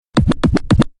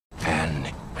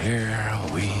Here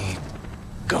we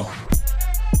go.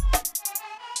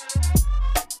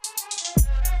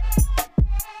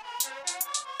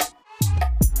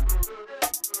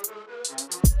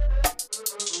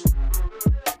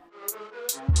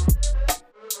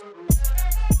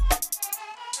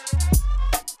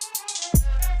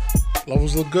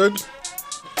 Levels look good.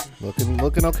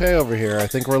 Looking okay over here. I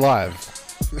think we're live.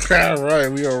 All right,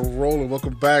 we are rolling.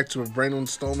 Welcome back to a brand new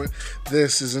installment.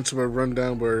 This is Into a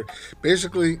Rundown, where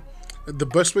basically the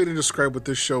best way to describe what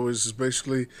this show is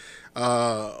basically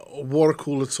water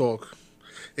cooler talk.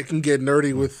 It can get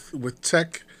nerdy with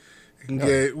tech. It can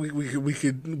get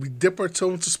we dip our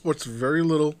toe into sports very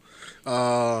little.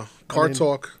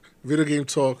 Talk, video game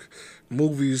talk,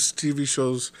 movies, TV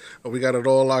shows. We got it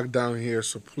all locked down here.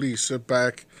 So please sit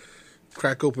back,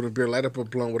 crack open a beer, light up a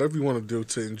blunt, whatever you want to do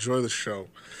to enjoy the show.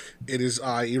 It is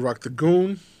I, E-Rock the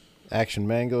Goon. Action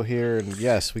Mango here, and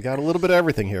yes, we got a little bit of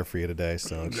everything here for you today.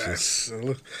 So it's Yes,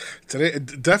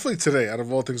 definitely today, out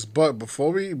of all things. But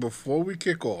before we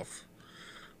kick off,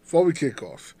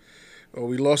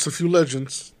 we lost a few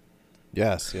legends.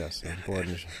 Yes,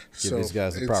 important to give these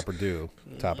guys the proper due.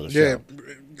 Top of the show.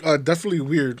 Yeah, definitely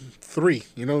weird. 3,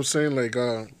 you know what I'm saying? Like,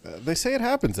 they say it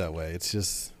happens that way. It's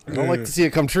just I don't like to see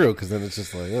it come true because then it's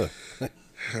just like, ugh.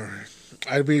 All right.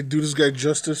 I mean, do this guy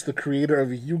justice, the creator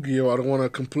of Yu-Gi-Oh! I don't want to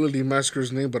completely massacre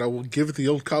his name, but I will give it the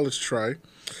old college try.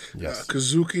 Yes.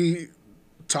 Kazuki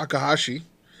Takahashi,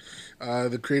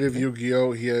 the creator of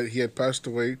Yu-Gi-Oh! He had passed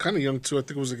away, kind of young too. I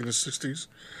think it was like in his 60s.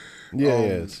 Yeah,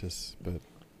 it's just, but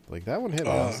like that one hit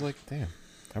me. I was like, damn.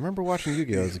 I remember watching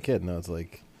Yu-Gi-Oh! As a kid, and I was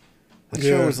like, that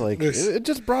show was like, it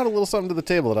just brought a little something to the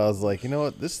table, and I was like, you know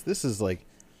what, this is like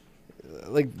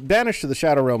Banished to the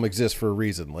Shadow Realm exists for a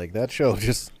reason. Like that show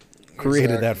just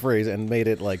created that phrase and made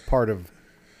it like part of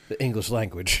the English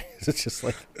language. It's just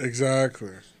like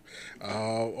exactly.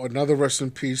 Another rest in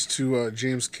peace to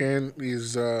James Caan.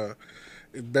 He's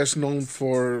best known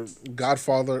for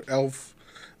Godfather, Elf,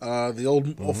 the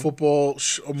old football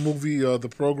movie, The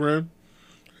Program.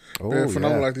 Oh,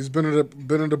 phenomenal. yeah. Like he's been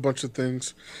in a bunch of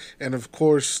things, and of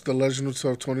course the legend of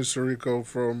Tony Sirico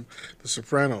from The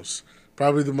Sopranos.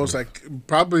 Probably the most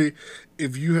probably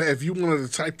if you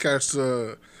wanted to typecast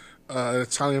an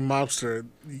Italian mobster,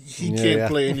 he can't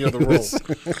play any other role.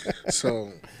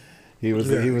 So he was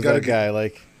that guy.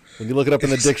 Like when you look it up in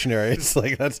the dictionary, it's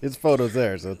like that's his photo's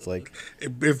there. So it's like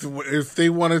if they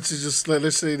wanted to just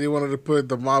let's say they wanted to put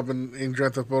the mob in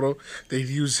Grand Theft Auto, they'd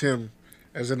use him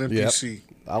as an NPC. Yep.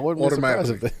 I wouldn't be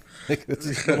surprised if it's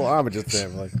just little homages to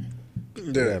him. Like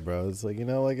yeah, bro. It's like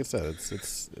like I said,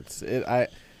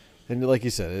 and like you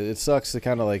said, it sucks to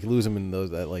kind of like lose him in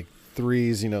those like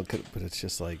threes, but it's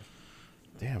just like,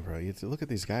 damn, bro, you look at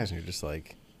these guys and you're just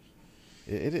like,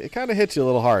 it kind of hits you a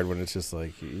little hard when it's just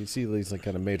like you see these like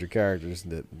kind of major characters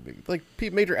that like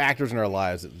major actors in our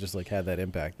lives that just like had that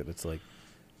impact that it's like,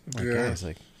 oh my God, it's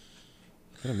like,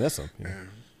 I'm gonna miss them. Yeah,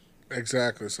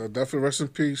 exactly. So definitely rest in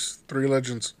peace, 3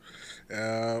 legends.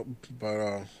 But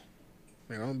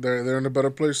they're in a better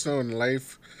place now, and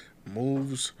life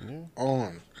moves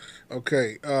on.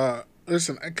 Okay,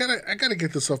 listen, I gotta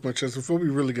get this off my chest before we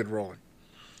really get rolling.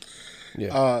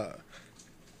 Yeah.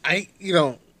 It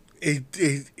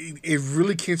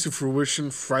really came to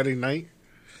fruition Friday night.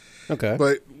 Okay.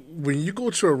 But when you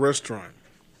go to a restaurant,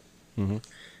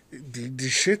 the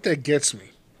shit that gets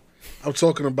me, I'm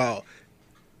talking about,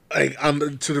 like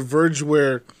I'm to the verge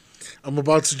where I'm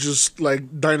about to just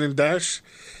like dine and dash.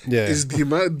 Yeah. Is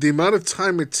the amount of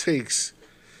time it takes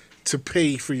to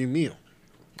pay for your meal.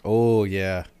 Oh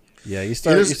yeah. Yeah, you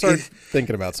start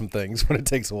thinking about some things when it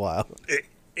takes a while.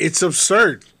 It's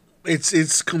absurd.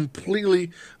 It's completely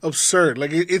absurd.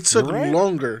 Like it took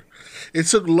longer. It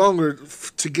took longer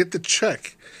to get the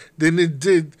check than it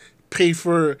did pay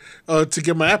for to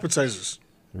get my appetizers.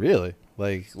 Really?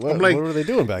 Like what were they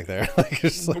doing back there?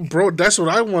 Bro, that's what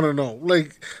I want to know.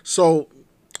 Like so,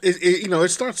 it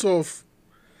starts off.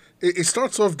 It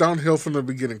starts off downhill from the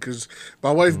beginning because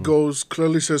my wife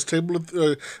clearly says table.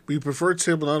 We prefer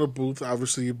table, not a booth.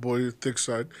 Obviously, your boy thick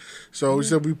side. So we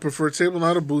said we prefer table,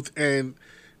 not a booth, and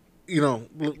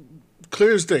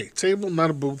clear as day, table,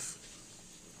 not a booth.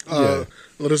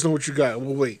 Let us know what you got.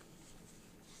 We'll wait.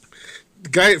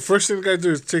 First thing the guy does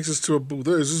is takes us to a booth.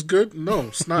 Is this good? No,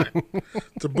 it's not.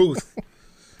 It's a booth.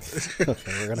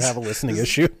 Okay, we're gonna have a listening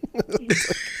issue.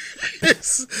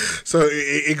 So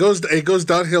it goes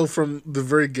downhill from the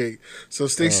very gate. So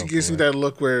Stacey gives me that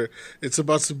look where it's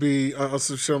about to be on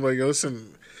some show. I'm like,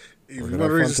 listen, if you want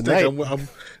to raise a stick,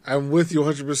 I'm with you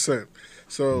 100%.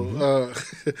 So,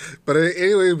 but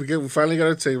anyway, we finally got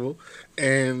our table,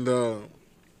 and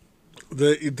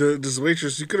this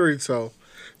waitress, you could already tell,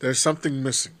 there's something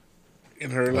missing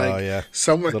in her. Oh, yeah.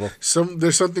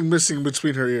 There's something missing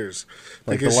between her ears.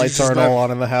 Like the lights aren't all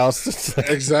on in the house.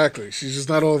 Exactly. She's just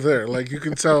not all there. Like you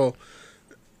can tell.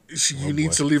 You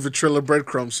need to leave a trail of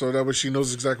breadcrumbs so that way she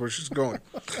knows exactly where she's going.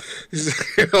 You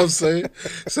know what I'm saying?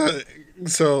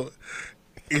 So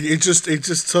it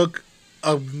just took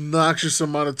an obnoxious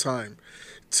amount of time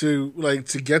to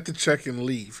get the check and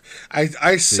leave. I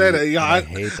hate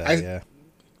that.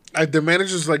 The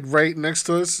manager's like right next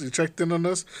to us. He checked in on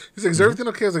us. He's like, "Is everything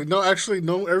okay?" I was like, "No, actually,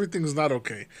 no, everything's not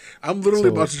okay. I'm literally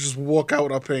about to just walk out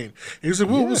without paying." And he was like,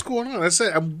 "Well, what's going on?" I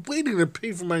said, "I'm waiting to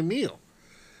pay for my meal.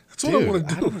 That's what I want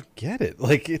to do." I don't get it.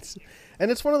 Like it's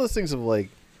one of those things of like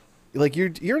you're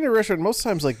in a restaurant. Most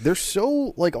times, like they're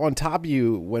so like on top of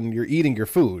you when you're eating your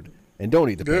food and don't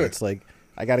eat the pay. It's like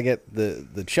I got to get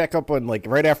the checkup on like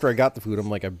right after I got the food. I'm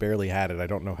like I barely had it. I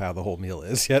don't know how the whole meal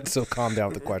is yet. So calm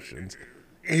down with the questions.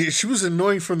 She was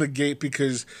annoying from the gate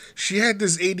because she had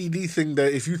this ADD thing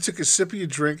that if you took a sip of your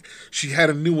drink, she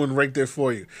had a new one right there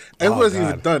for you. It wasn't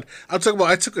even done. I'm talking about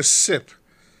I took a sip.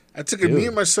 Me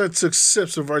and my son took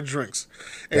sips of our drinks.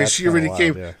 And she already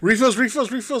came, refills.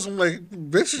 I'm like,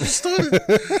 bitch, you just started.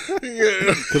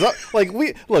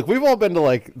 Because we've all been to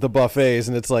like the buffets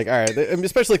and it's like, all right,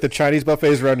 especially like the Chinese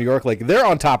buffets around New York, like they're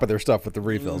on top of their stuff with the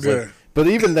refills. Yeah. Like, but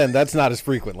even then, that's not as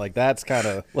frequent. Like that's kind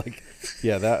of like,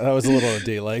 yeah, that was a little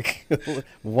OD. Like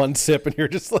one sip and you're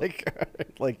just like,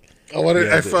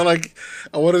 I felt like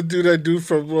I want to do that dude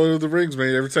from Lord of the Rings,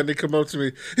 man. Every time they come up to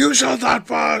me, "You shall not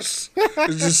pass."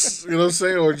 It's just, you know what I'm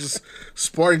saying, or just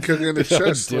Spartan kicking in the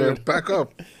chest. Like, back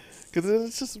up. Because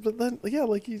it's just, but then, yeah,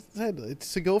 like you said,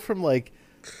 it's to go from like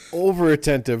over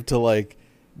attentive to like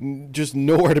just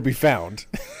nowhere to be found.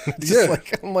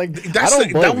 I'm like,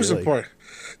 that was the part.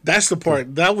 That's the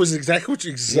part. That was exactly what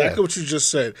you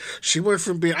just said. She went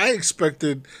from being. I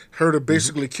expected her to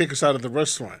basically kick us out of the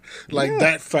restaurant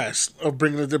that fast of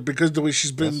bringing it there because the way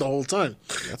she's been the whole time.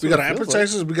 We got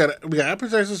appetizers. Like. We got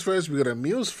appetizers first. We got our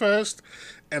meals fast.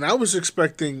 And I was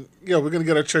expecting, we're gonna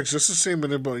get our checks just the same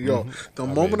minute. But the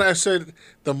moment I said,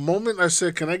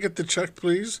 "Can I get the check,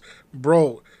 please,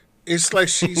 bro?" It's like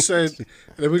she said,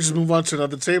 "Let me just move on to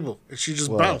another table," and she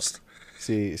just bounced.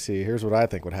 See, here's what I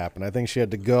think would happen. I think she had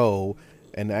to go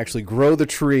and actually grow the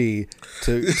tree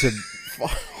to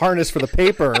harness for the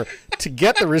paper to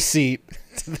get the receipt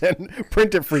to then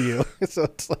print it for you. So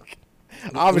it's like,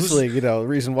 obviously, the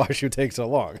reason why she would take so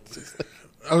long.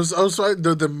 I was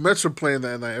the Mets were playing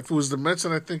that night. If it was the Mets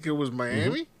and I think it was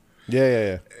Miami.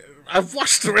 Yeah. I've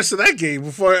watched the rest of that game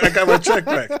before I got my check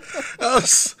back.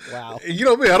 Wow. You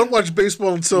know me, I don't watch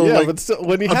baseball until but still,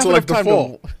 when you have enough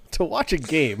time to watch a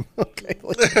game,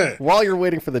 okay, while you're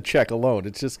waiting for the check alone,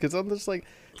 it's just because I'm just like,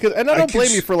 and I don't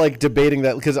blame you for like debating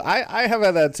that because I have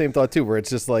had that same thought too, where it's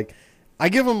just like I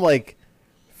give them like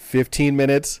 15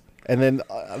 minutes. And then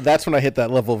that's when I hit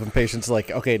that level of impatience. Like,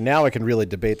 okay, now I can really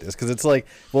debate this because it's like,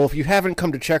 well, if you haven't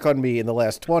come to check on me in the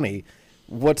last 20,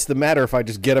 what's the matter if I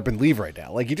just get up and leave right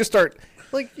now? Like, you just start,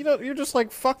 like, you're just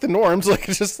like, fuck the norms. Like,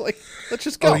 it's just like, let's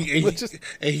just go. And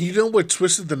you know what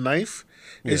twisted the knife?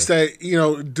 Yeah. Is that,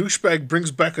 douchebag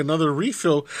brings back another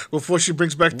refill before she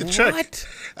brings back the check.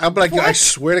 I'm like, I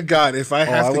swear to God, if I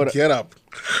have to get up,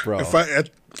 bro.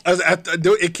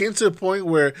 It came to a point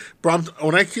where, bro,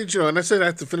 when I kid you, and I said I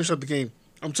have to finish out the game,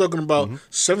 I'm talking about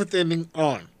seventh inning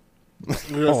on.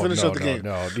 We're gonna finish out the game.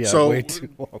 No, yeah, so way too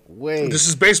long. This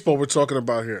is baseball we're talking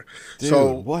about here. Dude,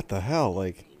 so what the hell,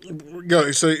 like?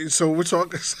 So we're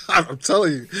talking. I'm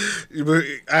telling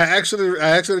you, I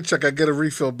actually check. I get a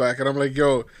refill back, and I'm like,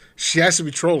 she has to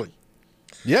be trolling.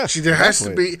 Yeah, there has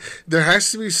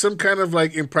to be some kind of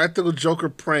like impractical Joker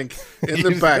prank in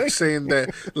the back saying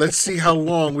that let's see how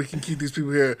long we can keep these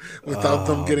people here without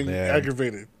them getting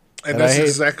aggravated, and that's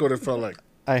exactly what it felt like.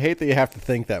 I hate that you have to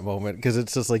think that moment because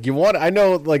it's just like I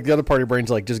know like the other part of your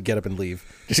brain's like just get up and leave,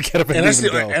 just get up and leave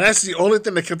and go. And that's the only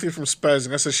thing that kept me from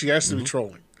spazzing. I said she has to be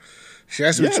trolling. She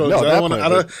has to be trolling.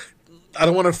 I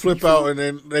don't want to flip out and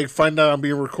then they find out I'm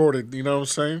being recorded. You know what I'm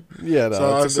saying? Yeah,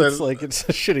 no. So it's like it's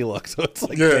a shitty look. So it's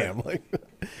like, damn. Like,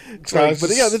 but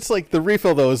yeah, it's like the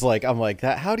refill though is like I'm like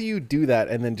that. How do you do that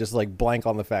and then just like blank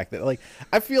on the fact that like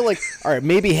I feel like all right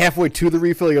maybe halfway to the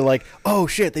refill you're like oh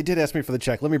shit they did ask me for the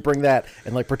check let me bring that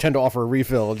and like pretend to offer a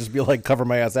refill and just be like cover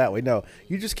my ass that way. No,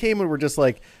 you just came and were just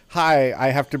like hi I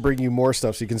have to bring you more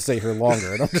stuff so you can stay here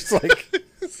longer and I'm just like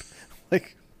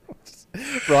like.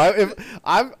 Bro,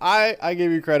 I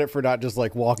gave you credit for not just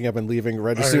like walking up and leaving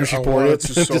right as soon as she poured it.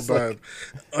 So bad.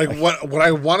 Like what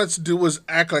I wanted to do was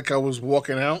act like I was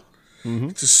walking out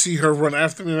to see her run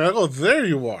after me. And like, there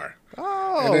you are.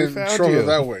 Oh, and then troll her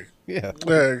that way. Yeah,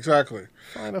 exactly.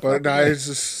 But now it's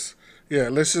just Yeah,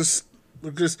 let's just.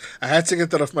 I had to get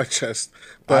that off my chest. I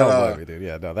But don't blame you, dude.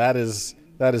 Yeah, no, that is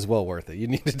well worth it. You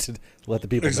needed to let the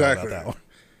people exactly. know about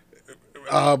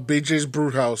that one. BJ's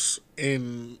Brewhouse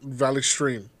in Valley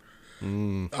Stream.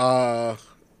 Yeah.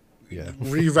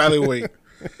 Reevaluate.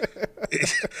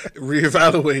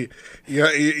 Reevaluate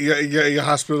your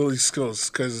hospitality skills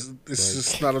because it's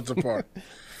just not up to par.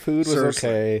 Food was Seriously.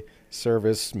 okay.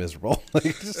 Service miserable.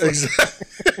 Just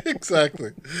like,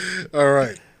 Exactly. All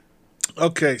right.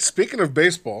 Okay. Speaking of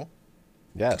baseball,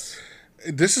 yes.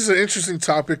 this is an interesting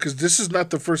topic because this is not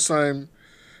the first time.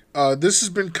 This has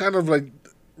been kind of like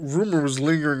rumors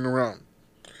lingering around,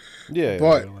 Yeah.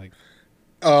 but like,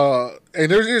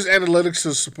 and there's analytics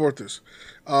to support this.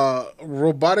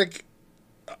 Robotic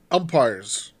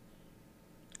umpires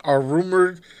are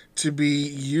rumored to be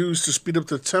used to speed up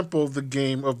the tempo of the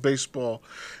game of baseball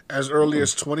as early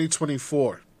as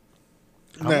 2024.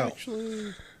 Now,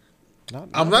 actually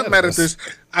I'm not mad at this.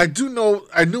 I do know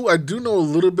a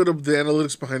little bit of the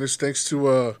analytics behind this thanks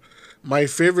to my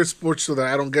favorite sports show that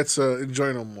I don't get to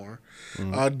enjoy no more.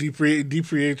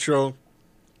 DiPietro,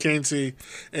 Canty,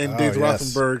 and Dave yes.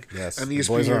 Rothenberg Yes. and The ESPN.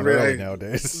 boys are on early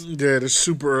nowadays. Yeah, they're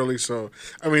super early. So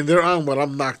I mean, they're on, but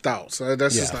I'm knocked out. So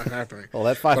that's just not happening. Well,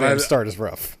 that 5 But a.m. start is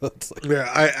rough. It's like, Yeah,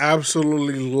 I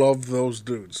absolutely love those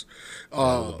dudes. they're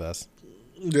the best.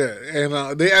 Yeah,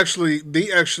 and they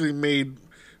actually made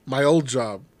my old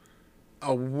job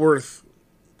worth,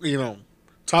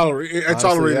 tolerate. I Honestly,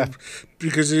 tolerated yeah.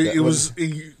 because you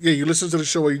listen to the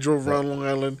show where you drove around Long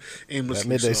Island aimlessly. That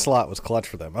midday so. slot was clutch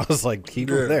for them. I was like, keep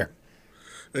them there.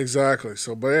 Exactly.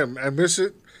 So, but yeah, I miss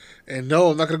it, and no,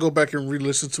 I'm not gonna go back and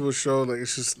re-listen to a show. Like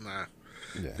it's just nah.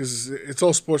 Yeah. Because it's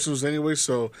all sports news anyway,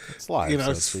 so It's live.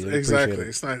 So it's, you exactly. appreciate it.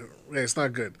 It's not. Yeah, it's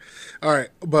not good. All right,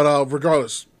 but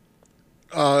regardless,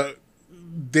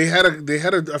 they had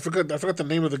a I forgot the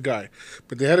name of the guy,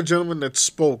 but they had a gentleman that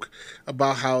spoke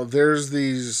about how there's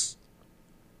these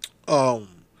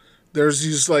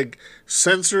like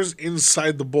sensors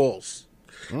inside the balls,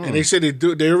 and they said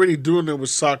they're already doing it with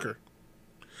soccer.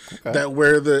 Okay. That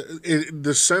where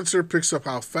the sensor picks up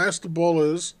how fast the ball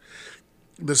is,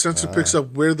 the sensor picks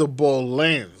up where the ball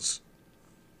lands.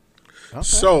 Okay.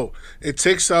 So it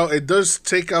does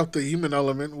take out the human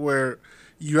element where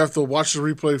you have to watch the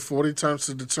replay 40 times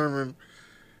to determine,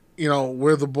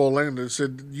 where the ball landed. It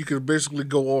said you could basically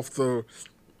go off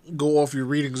your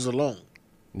readings alone.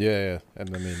 Yeah.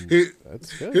 And I mean,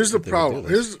 that's good. Here's the that they would problem. do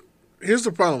this. Here's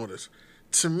the problem with this.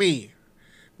 To me,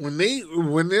 when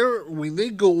they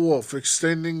go off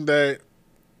extending that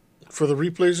for the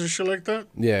replays and shit like that,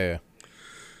 Yeah.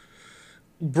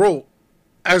 bro,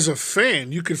 as a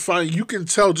fan, you can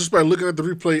tell just by looking at the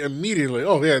replay immediately.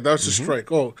 Oh yeah, that's a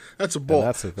strike. Oh, that's a ball. And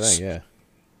that's the thing, yeah.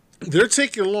 They're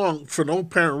taking long for no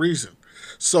apparent reason.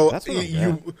 So That's what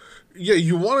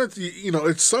you want it.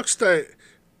 It sucks that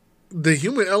the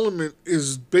human element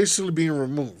is basically being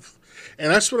removed,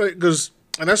 and that's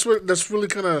that's really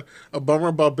kind of a bummer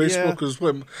about baseball because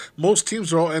most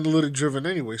teams are all analytic driven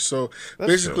anyway. So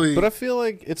That's basically, true. But I feel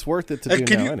like it's worth it to do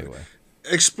can now you- anyway.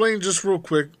 explain just real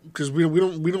quick because we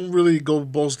don't really go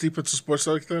balls deep into sports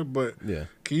like that. But Yeah.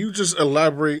 can you just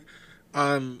elaborate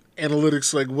on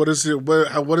analytics? Like, what is it?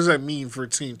 What does that mean for a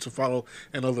team to follow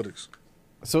analytics?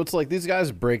 So it's like these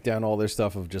guys break down all their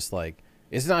stuff of just like,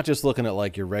 it's not just looking at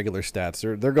like your regular stats.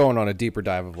 They're going on a deeper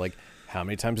dive of like, how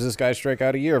many times does this guy strike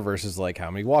out a year versus like how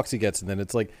many walks he gets. And then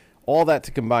it's like all that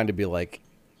to combine to be like,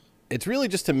 it's really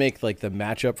just to make like the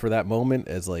matchup for that moment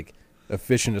as like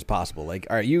efficient as possible. Like,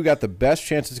 all right, you got the best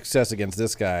chance of success against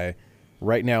this guy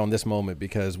right now in this moment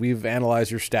because we've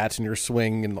analyzed your stats and your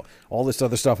swing and all this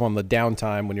other stuff on the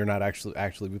downtime when you're not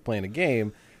actually playing a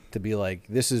game to be like,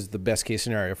 this is the best case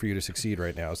scenario for you to succeed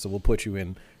right now. So we'll put you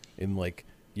in like,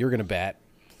 you're going to bat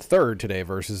third today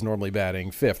versus normally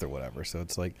batting fifth or whatever. So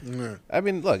it's like, I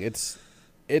mean, look, it's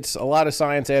a lot of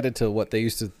science added to what they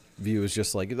used to view as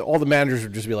just like, all the managers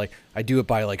would just be like, I do it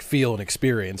by like feel and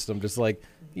experience. And I'm just like,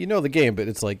 the game, but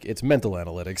it's like, it's mental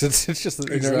analytics. It's just,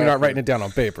 you're not writing it down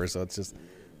on paper. So it's just,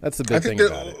 that's the big thing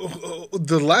about it.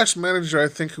 The last manager I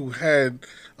think who had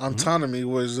autonomy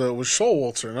was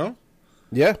Showalter, no?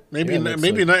 Yeah. Maybe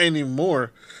yeah, not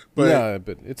anymore. But yeah,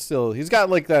 but it's still, he's got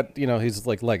like that, he's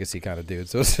like legacy kind of dude.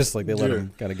 So it's just like they let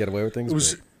him kind of get away with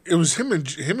things. It was him and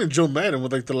Joe Madden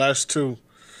with like the last two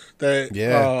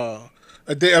that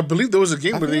I believe there was a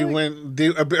game where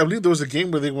I believe there was a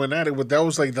game where they went at it, but that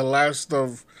was like the last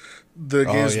of the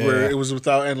games where it was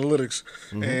without analytics,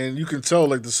 and you can tell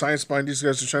like the science behind these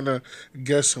guys are trying to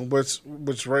guess on what's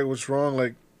right, what's wrong.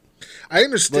 Like I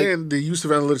understand the use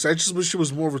of analytics. I just wish it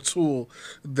was more of a tool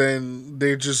than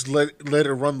they just let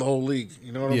it run the whole league.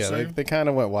 You know what I'm saying? They kind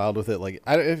of went wild with it. Like,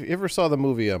 if you ever saw the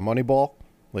movie Moneyball,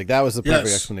 like that was the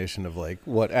perfect explanation of like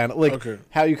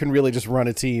how you can really just run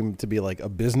a team to be like a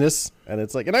business. And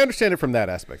it's like, and I understand it from that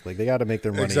aspect. Like they got to make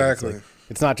their money. Exactly.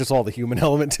 It's not just all the human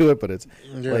element to it, but it's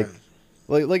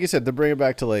like you said, to bring it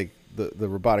back to like the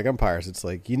robotic umpires. It's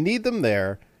like you need them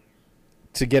there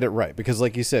to get it right, because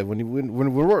like you said, when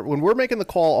we're making the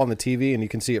call on the TV and you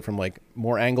can see it from like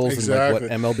more angles than like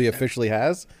what MLB officially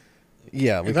has, we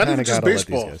kind of got to let these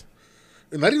guys.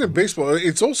 And not even baseball.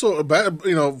 It's also about,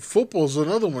 football's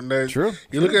another one that you're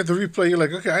looking at the replay. You're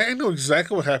like, okay, I know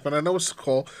exactly what happened. I know what's the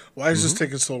call. Why is this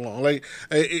taking so long? Like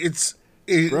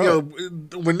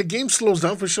when the game slows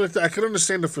down for sure, I can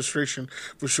understand the frustration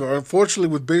for sure. Unfortunately,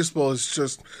 with baseball, it's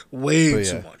just way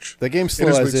too much. The game slow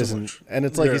as is, and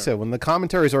it's like you said, when the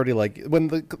commentary is already like, when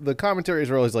the commentaries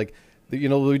are always like,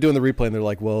 we're doing the replay and they're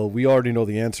like, well, we already know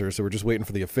the answer, so we're just waiting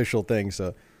for the official thing.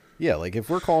 So yeah, like if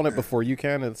we're calling it before you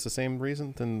can, and it's the same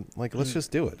reason, then like let's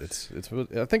just do it. It's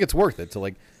I think it's worth it to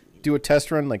like do a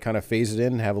test run, like kind of phase it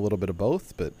in, and have a little bit of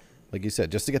both. But like you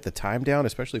said, just to get the time down,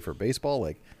 especially for baseball,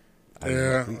 like.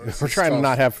 We're trying to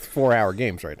not have 4-hour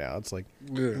games right now. It's like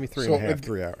maybe 3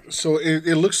 hours. So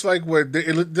it looks like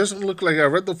it doesn't look like, I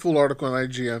read the full article on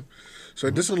IGN. So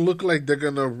it doesn't look like they're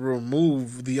gonna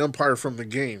remove the umpire from the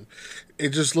game. It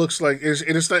just looks like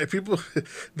it's not people.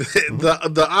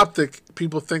 The optic,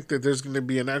 people think that there's gonna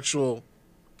be an actual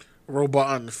robot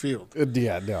on the field.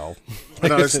 No,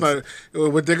 it's not.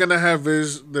 What they're gonna have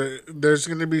is there's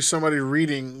gonna be somebody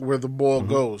reading where the ball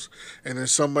goes, and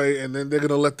then they're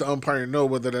gonna let the umpire know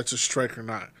whether that's a strike or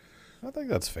not. I think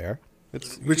that's fair.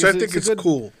 Which I think is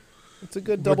cool. It's a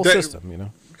good double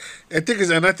system, I think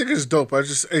it's dope. I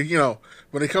just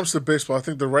when it comes to baseball, I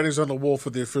think the writing's on the wall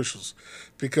for the officials,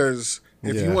 because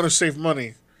if you want to save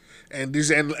money, and the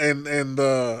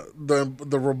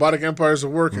robotic umpires are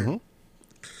working.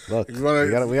 Look, we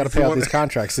got to pay out these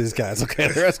contracts to these guys. Okay,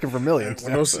 they're asking for millions.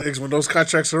 When those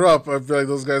contracts are up, I feel like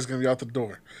those guys are gonna be out the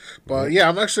door. But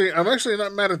I'm actually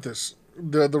not mad at this,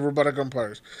 the robotic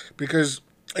umpires, because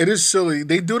it is silly.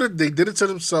 They did it to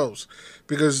themselves,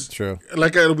 because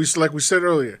like we said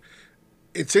earlier,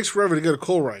 it takes forever to get a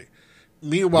call right.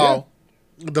 Meanwhile,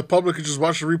 the public can just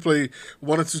watch the replay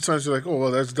 1 or 2 times. You're like, oh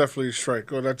well, that's definitely a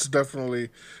strike. Oh, that's definitely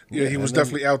he was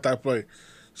definitely out that play.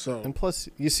 So, and plus,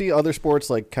 you see other sports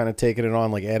like kind of taking it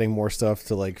on, like adding more stuff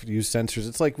to like use sensors.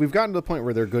 It's like we've gotten to the point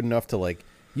where they're good enough to like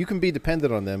you can be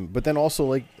dependent on them, but then also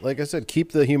like I said,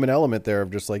 keep the human element there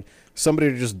of just like somebody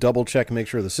to just double check and make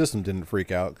sure the system didn't freak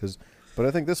out. But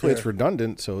I think this way it's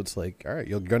redundant, so it's like, all right,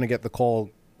 you're gonna get the call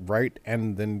right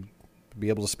and then be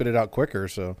able to spit it out quicker.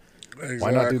 So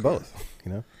why not do both?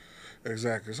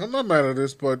 Exactly. So I'm not mad at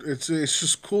this, but it's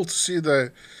just cool to see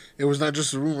that it was not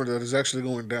just a rumor that is actually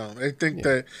going down. I think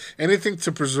that anything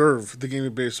to preserve the game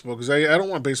of baseball, because I don't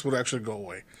want baseball to actually go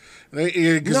away.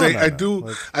 Because I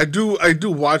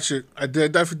do watch it. I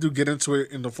definitely do get into it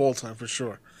in the fall time for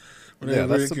sure.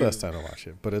 That's the best time to watch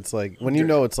it. But it's like when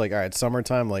it's like, all right,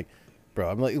 summertime, like, bro,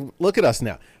 I'm like, look at us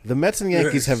now. The Mets and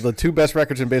Yankees have the 2 best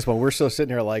records in baseball. We're still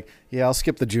sitting here like, I'll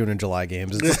skip the June and July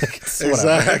games. It's like, it's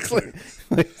exactly.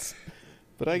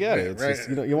 But I get it. It's just,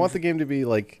 you want the game to be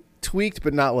like tweaked,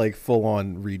 but not like full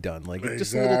on redone. Like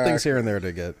just little things here and there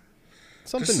to get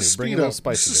something new, bring a little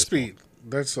spice to baseball. Speed.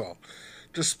 That's all.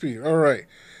 Just speed. All right.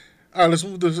 Let's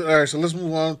move this. All right. So let's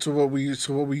move on to what we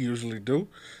usually do.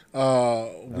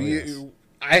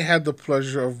 I had the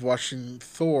pleasure of watching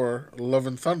Thor: Love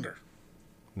and Thunder.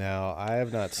 Now I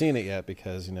have not seen it yet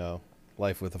because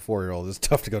life with a 4-year-old is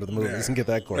tough to go to the movies and get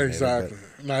that coordinated. Exactly.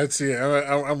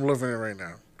 No, I'm loving it right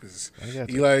now. Because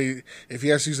Eli, if he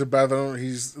has to use a bathroom,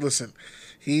 he's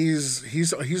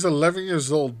 11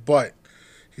 years old, but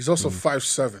he's also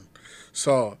 5'7".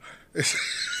 So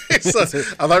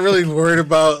I'm not really worried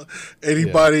about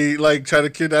anybody like trying to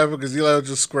kidnap him, because Eli will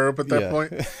just square up at that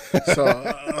point. So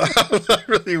I'm not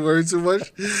really worried too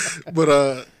much.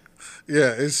 But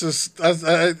it's just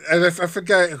I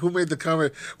forgot who made the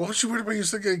comment. Why don't you worry about your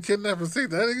son getting kidnapped? And think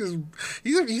that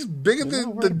he's bigger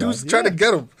than the dudes trying to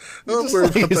get him.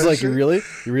 He's like, you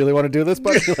really want to do this,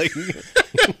 buddy? Like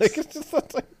it's just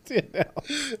like,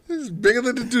 he's bigger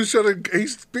than the dude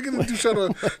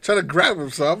trying to grab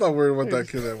him. So I'm not worried about that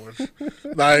kid that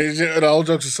much. All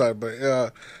jokes aside,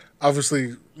 but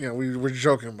obviously, we're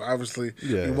joking, but obviously,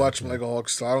 you watch him like a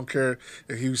Rockstar. I don't care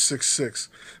if he was 6'6",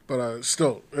 but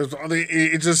still,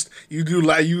 it just you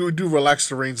do relax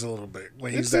the reins a little bit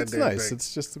when he's that damn nice. big.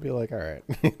 It's just to be like, all right,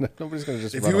 nobody's gonna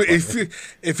just.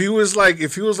 If he was like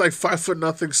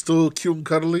 5'0", still cute and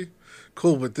cuddly,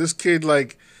 cool. But this kid,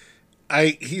 like,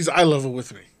 he's eye level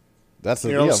with me. That's the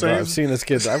You know what I'm bro, saying? I've seen this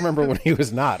kid. I remember when he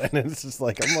was not, and it's just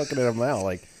like I'm looking at him now,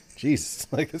 like, jeez,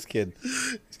 like this kid,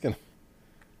 he's gonna.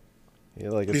 Yeah,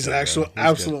 like I He's said, an actual bro, he's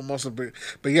absolute good. muscle.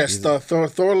 But yes,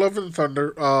 Thor: Love and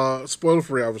Thunder. Spoiler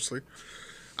free, obviously.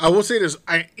 I will say this.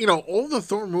 All the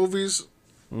Thor movies.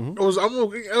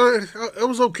 Mm-hmm. It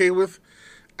was okay with.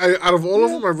 Out of all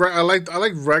of Yeah, them, I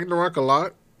liked Ragnarok a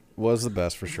lot. was the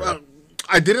best for sure.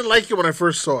 I didn't like it when I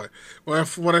first saw it. When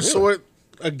I saw Really? it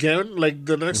again, like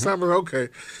the next time, I was okay.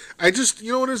 I just,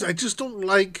 you know what it is? I just don't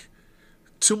like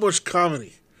too much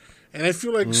comedy, and I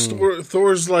feel like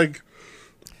Thor's like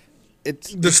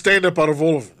It's the stand up out of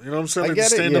all of them. You know what I'm saying? I Like get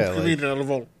the it, stand up yeah, like- comedian out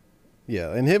of all.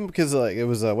 yeah, and him because like it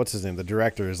was what's his name? The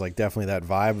director is like definitely that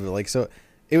vibe. Like so,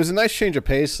 it was a nice change of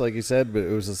pace, like you said, but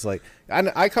it was just like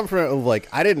I come from like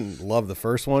I didn't love the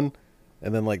first one.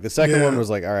 And then like the second Yeah. one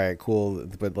was like, all right, cool,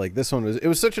 but like this one it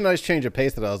was such a nice change of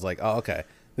pace that I was like, oh okay,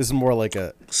 this is more like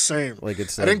a Same. like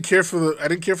it's. I didn't care for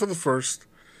the first.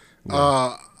 I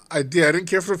didn't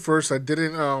care for the first. I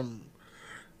didn't.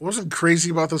 Wasn't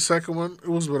crazy about the second one. It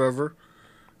was whatever.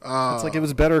 It's like it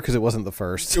was better because it wasn't the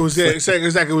first. It was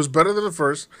exactly. It was better than the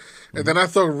first, and then I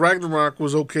thought Ragnarok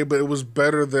was okay, but it was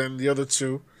better than the other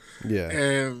two. Yeah,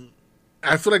 And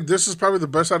I feel like this is probably the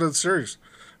best out of the series.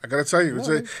 I gotta tell you,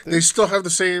 No, they still have the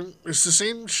same. It's the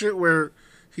same shit where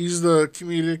he's the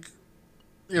comedic,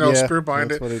 Yeah, spirit behind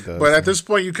that's it. what he does, But yeah. at this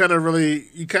point, you kind of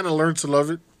learn to love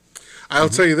it. I'll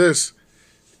tell you this: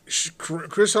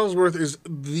 Chris Hemsworth is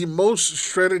the most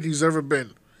shredded he's ever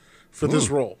been for this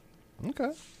role.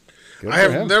 okay. Good I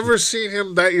for have him. never seen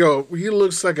him that He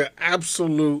looks like an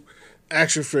absolute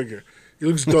action figure. He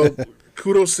looks dope.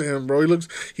 Kudos to him, bro.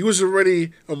 He was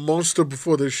already a monster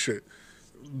before this shit.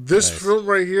 This Nice. film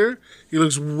right here, he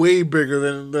looks way bigger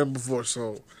than before.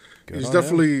 So Good he's on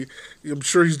definitely. I'm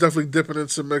sure he's definitely dipping in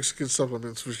some Mexican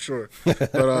supplements for sure.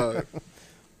 But A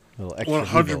little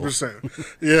extra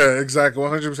 100%. Yeah, exactly.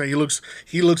 100%.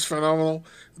 He looks phenomenal.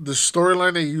 The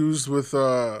storyline they used with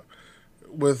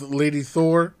Lady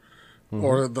Thor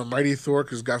or the Mighty Thor,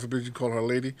 because God forbid you call her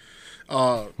Lady.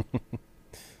 Yeah.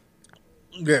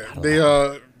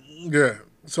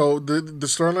 So the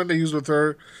storyline they used with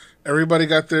her, everybody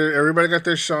got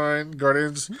their shine.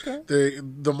 Guardians. Okay.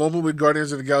 The moment with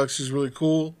Guardians of the Galaxy is really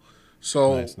cool.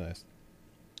 So nice.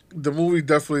 the movie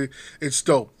definitely it's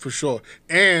dope for sure.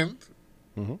 And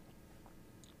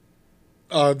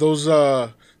those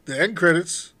the end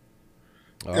credits.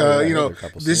 Oh, yeah, I heard a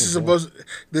couple This scenes,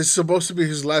 is supposed to be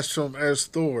his last film as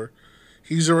Thor.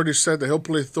 He's already said that he'll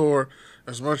play Thor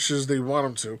as much as they want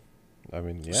him to. I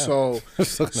mean, yeah. So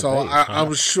Just looking at so that,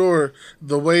 I'm sure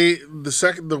the way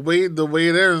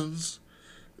it ends,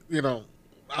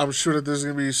 I'm sure that there's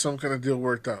gonna be some kind of deal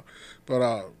worked out. But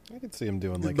I could see him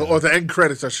doing like or the end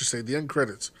credits, I should say, the end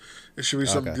credits. It should be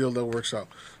some Okay. deal that works out.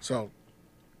 So,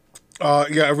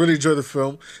 yeah, I really enjoyed the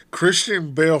film.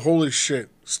 Christian Bale, holy shit,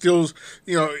 steals.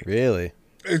 really.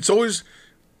 It's always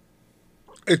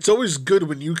good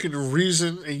when you can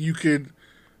reason and you can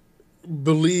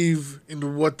believe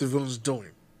in what the villain's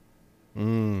doing.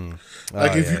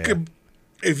 Like if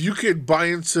you could buy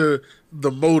into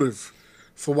the motive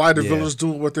for why the Yeah. villain's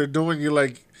doing what they're doing, you're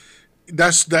like,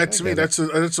 that to me, get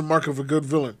it. that's a mark of a good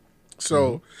villain.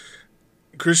 So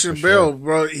Christian For Bale, sure.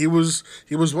 bro, he was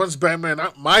once Batman,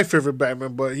 not my favorite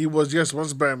Batman, but he was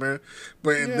once Batman.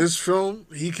 But in this film,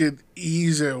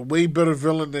 he's a way better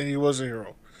villain than he was a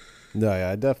hero. No, yeah,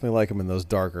 I definitely like him in those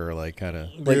darker, like kind of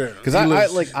Yeah, because he I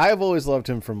looks- I've always loved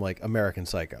him from like American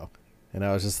Psycho, and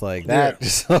I was just like that. Yeah.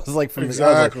 Just, I was like from I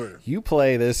Exactly. was like, you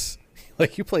play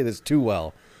this too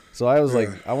well. So I was like,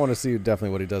 I want to see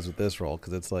definitely what he does with this role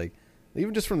because it's like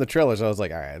even just from the trailers, I was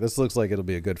like, all right, this looks like it'll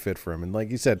be a good fit for him. And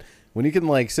like you said, when you can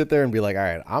like sit there and be like, all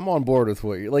right, I'm on board with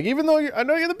what you're like, even though I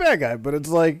know you're the bad guy, but it's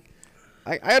like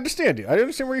I understand you. I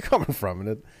understand where you're coming from, and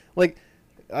it like.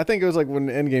 I think it was like when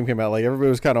Endgame came out, like everybody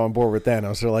was kind of on board with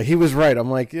Thanos. So like he was right. I'm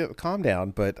like, yeah, calm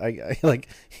down. But I like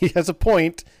he has a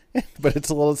point, but it's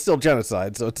still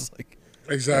genocide. So it's like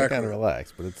Exactly. kind of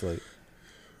relax. But it's like,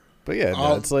 but yeah,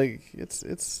 no, it's like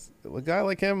it's a guy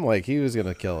like him. Like he was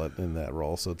gonna kill it in that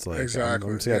role. So it's like Exactly,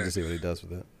 I'm excited yeah. to see what he does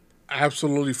with it.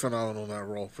 Absolutely phenomenal in that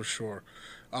role for sure.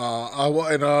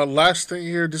 Last thing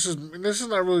here, this is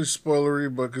not really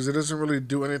spoilery, but because it doesn't really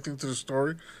do anything to the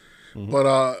story,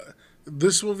 but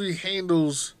this movie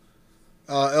handles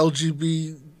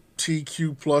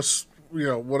LGBTQ plus,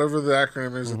 whatever the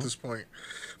acronym is at this point,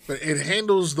 but it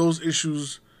handles those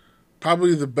issues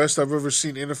probably the best I've ever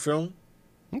seen in a film.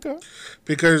 Okay.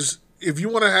 Because if you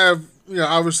want to have,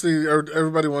 obviously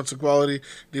everybody wants equality,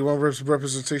 they want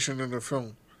representation in the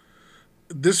film.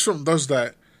 this film does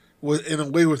that in a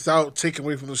way without taking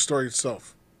away from the story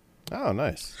itself. Oh,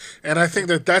 nice. And I think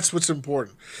that that's what's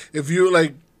important. If you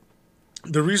like,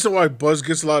 the reason why Buzz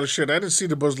gets a lot of shit, I didn't see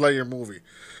the Buzz Lightyear movie,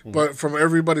 but from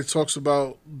everybody talks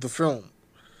about the film.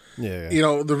 Yeah. You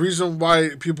know, the reason why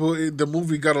the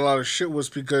movie got a lot of shit was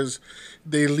because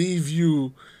they leave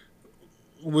you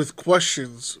with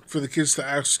questions for the kids to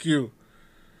ask you.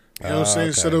 You know what I'm saying? Okay,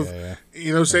 Instead of,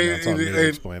 you know what I'm saying? That's on me to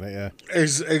explain it, yeah.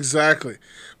 Exactly.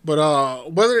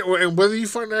 But whether you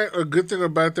find that a good thing or a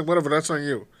bad thing, whatever, that's on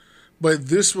you. But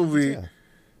this movie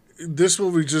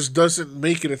just doesn't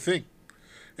make it a thing.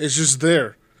 It's just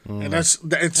there, and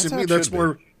to me that's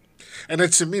more. And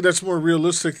that to me, that's more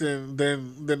realistic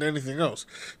than anything else,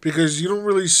 because you don't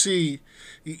really see,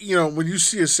 you know, when you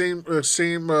see a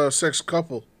same sex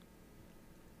couple,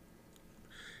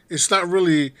 it's not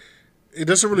really, it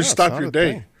doesn't really stop your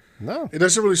day. Thing. No, it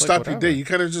doesn't really stop whatever. your day. You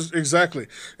kind of just exactly,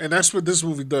 and that's what this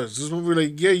movie does. This movie,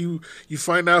 like, yeah, you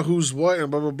find out who's what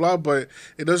and blah blah blah, but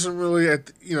it doesn't really,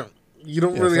 you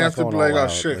don't really have to be like, oh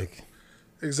shit, like,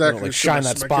 exactly, like shine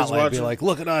that spotlight, and be like,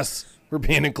 look at us, we're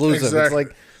being inclusive. Exactly. It's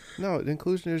like. No,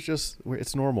 inclusion is just,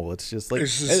 it's normal. It's just like,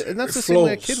 and that's the flows. same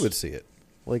way a kid would see it.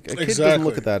 Like, a kid doesn't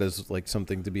look at that as like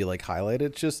something to be like highlighted.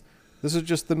 It's just, this is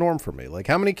just the norm for me. Like,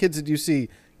 how many kids did you see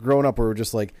growing up where were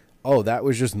just like, oh, that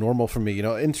was just normal for me? You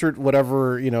know, insert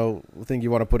whatever, you know, thing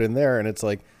you want to put in there. And it's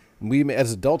like,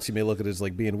 as adults, you may look at it as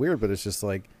like being weird, but it's just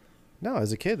like, no,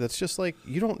 as a kid, that's just like,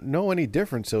 you don't know any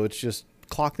different. So it's just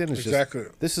clocked in. It's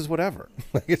just, this is whatever.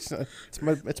 Like, it's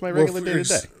my regular day to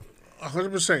day.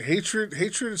 100%.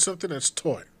 Hatred is something that's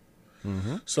taught.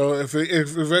 Mm-hmm. So if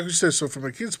like you said, so from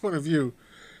a kid's point of view,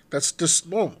 that's just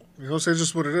normal. You know what I'm saying?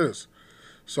 Just what it is.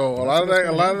 So a lot of that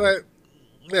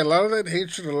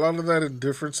hatred, a lot of that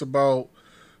indifference about,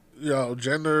 you know,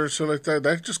 gender and shit like that,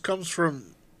 that just comes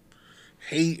from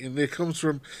hate, and it comes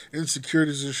from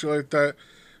insecurities and shit like that.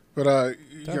 But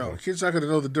you know, kids not gonna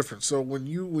know the difference. So when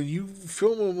you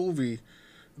film a movie,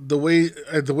 the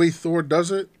way Thor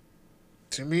does it,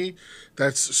 to me,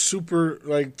 that's super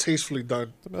like tastefully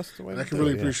done. The best way and I can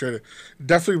really appreciate it.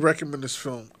 Definitely recommend this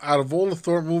film. Out of all the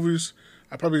Thor movies,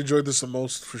 I probably enjoyed this the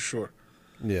most for sure.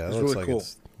 Yeah, it looks like cool.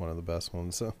 It's one of the best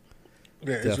ones. So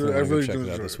yeah, definitely I really check it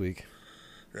out this week.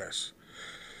 Yes.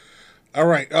 All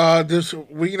right. This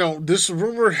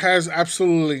rumor has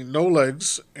absolutely no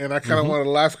legs, and I kind of want to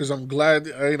laugh because I'm glad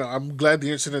the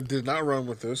internet did not run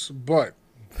with this, but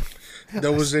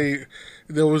there was a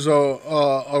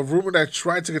rumor that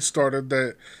tried to get started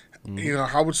that you know,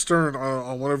 Howard Stern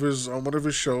on one of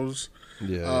his shows,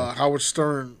 Howard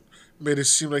Stern made it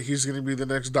seem like he's going to be the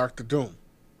next Doctor Doom.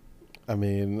 I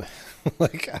mean,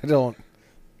 like, I don't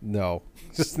know.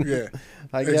 Just, yeah,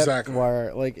 I get exactly.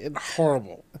 Why, like, it,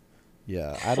 horrible.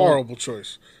 Yeah, horrible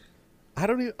choice. I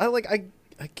don't even.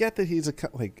 I get that he's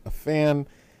a fan.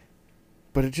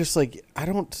 But it just like I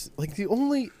don't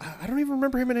even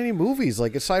remember him in any movies,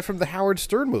 like aside from the Howard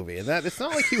Stern movie, and that it's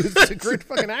not like he was a great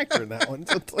fucking actor in that one.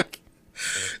 So it's like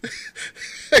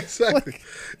exactly,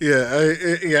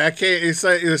 I can't. It's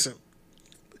like, listen,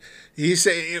 he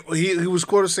said he was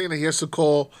quoted saying that he has to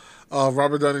call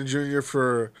Robert Downey Jr.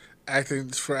 for acting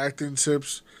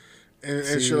tips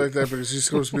and shit like that because he's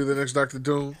supposed to be the next Doctor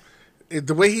Doom.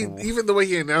 The way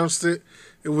he announced it.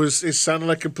 It sounded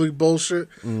like complete bullshit.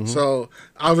 Mm-hmm. So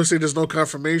obviously, there's no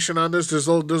confirmation on this. There's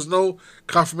no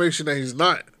confirmation that he's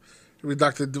not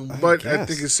Dr. Doom. But I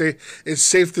think it's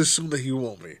safe to assume that he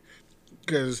won't be,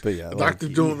 because Dr.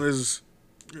 Doom is,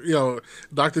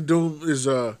 Dr. Doom is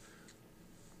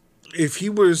if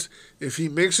he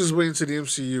makes his way into the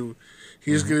MCU,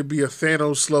 he's going to be a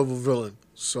Thanos level villain.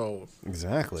 So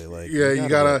exactly, like you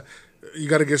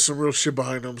gotta get some real shit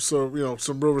behind him. So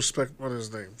some real respect on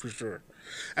his name for sure.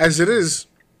 As it is,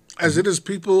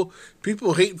 people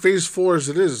hate Phase 4 as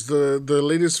it is. The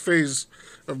latest phase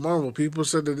of Marvel. People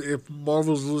said that if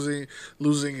Marvel's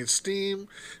losing its steam,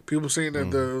 people saying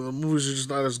that the movies are just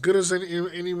not as good as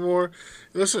anymore.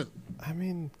 Listen, I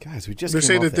mean, guys, we just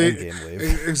came off the Endgame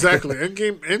wave. Exactly.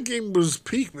 Endgame was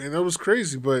peak, man. That was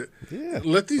crazy. But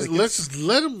let's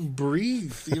let them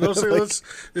breathe. You know what I'm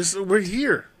saying? We're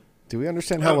here. Do we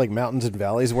understand how like mountains and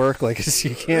valleys work? Like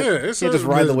you can't just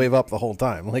ride the wave up the whole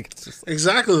time. Like it's just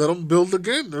exactly. Let them build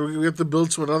again. We have to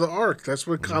build to another arc. That's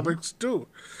what comics do.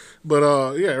 But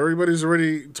everybody's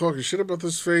already talking shit about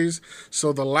this phase.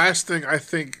 So the last thing I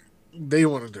think they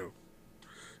want to do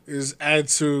is add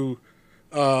to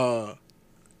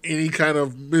any kind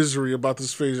of misery about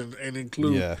this phase and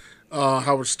include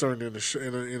Howard Stern in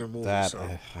a movie.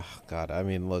 God, I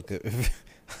mean, look.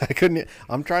 I couldn't.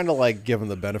 I'm trying to like give him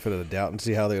the benefit of the doubt and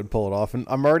see how they would pull it off. And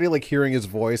I'm already like hearing his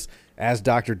voice as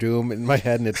Doctor Doom in my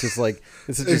head, and it's just like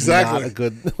this is just not a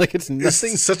good. Like it's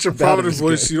nothing. It's such a prominent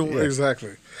voice. You don't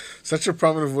exactly. Such a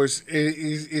prominent voice.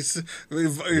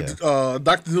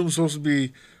 Doctor Doom's supposed to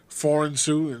be foreign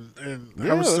too, and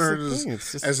Howard Stern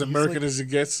is as American like, as it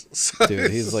gets. So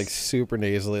dude, he's like super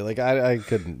nasally. Like I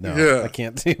couldn't. No, I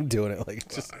can't see him doing it. Like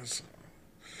just.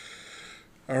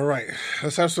 All right,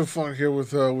 let's have some fun here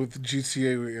with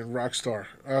GTA and Rockstar.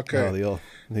 Okay. Oh,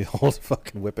 the old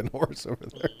fucking whipping horse over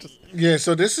there. Yeah,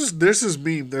 so this is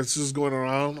meme that's just going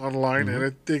around online, and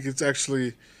I think it's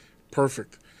actually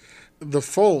perfect. The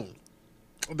phone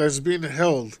that's being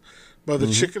held by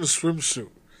the chick in a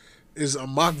swimsuit is a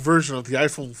mock version of the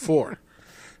iPhone 4.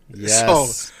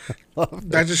 Yes. So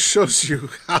that just shows you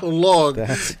how long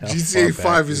GTA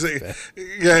 5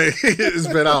 has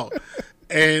been out.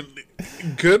 And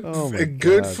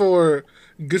good for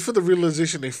the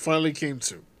realization they finally came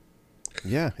to.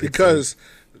 Yeah. Because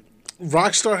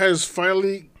Rockstar has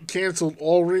finally canceled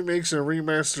all remakes and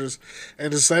remasters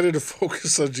and decided to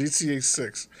focus on GTA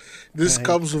 6. This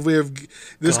comes with way of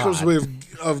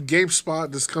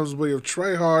GameSpot. This comes with way of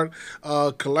Tryhard,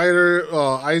 Collider,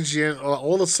 IGN.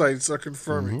 All the sites are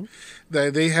confirming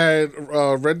that they had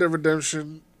Red Dead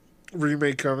Redemption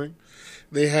remake coming.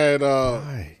 They had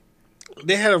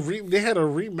they had a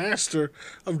remaster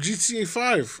of GTA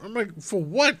 5. I'm like, for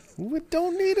what? We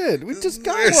don't need it. We just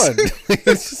got one.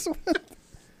 It's just,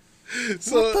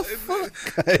 so what the fuck,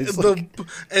 guys?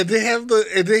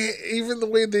 Even the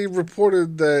way they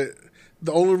reported that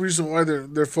the only reason why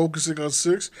they're focusing on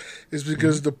 6 is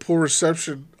because the poor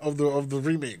reception of the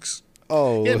remakes.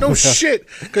 Oh yeah, no shit.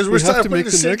 Because we're trying to play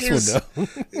the same games.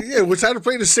 Yeah, we're trying to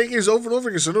play the same games over and over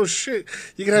again. So no shit,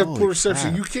 you can have poor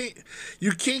reception. Crap.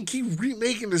 You can't keep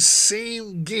remaking the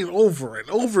same game over and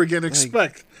over again.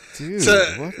 Expect dude,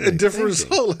 a different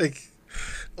result. Like,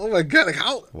 oh my god, like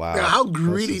how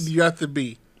greedy do you have to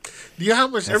be? Do you know how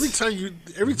much every time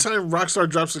Rockstar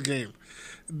drops a game,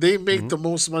 they make the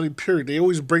most money, period. They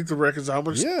always break the records of how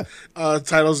much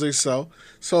titles they sell.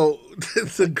 So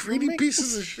the greedy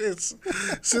pieces of shit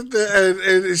sit there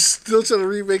and it's still trying to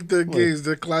remake the games,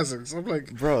 the classics. I'm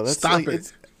like, bro, stop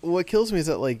it. What kills me is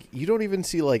that like you don't even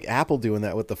see like Apple doing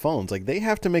that with the phones. Like they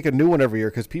have to make a new one every year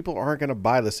because people aren't going to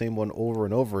buy the same one over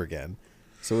and over again.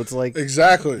 So it's like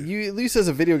exactly you at least as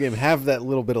a video game have that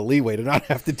little bit of leeway to not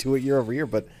have to do it year over year.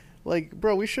 But like,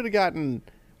 bro, we should be up to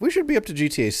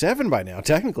GTA 7 by now,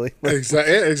 technically.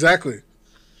 Exactly.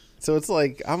 So it's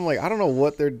like, I'm like, I don't know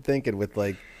what they're thinking with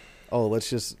like,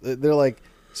 they're like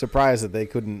surprised that they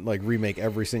couldn't like remake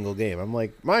every single game. I'm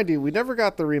like, mind you, we never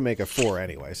got the remake of 4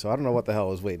 anyway, so I don't know what the hell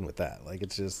was waiting with that. Like,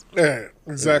 it's just,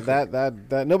 exactly.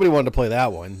 That nobody wanted to play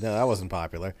that one. No, that wasn't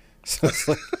popular. So it's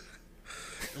like,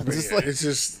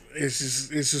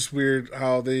 it's just weird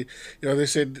how they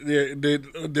said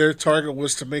their target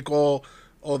was to make all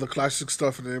the classic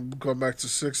stuff and then go back to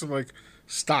 6. I'm like,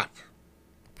 stop.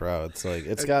 Bro, it's like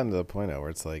it's gotten to the point now where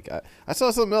it's like I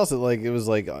saw something else that like it was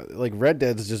like Red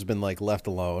Dead's just been like left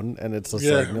alone and it's just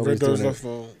like nobody's doing it. Left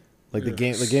alone. Like the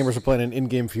gamers are playing an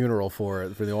in-game funeral for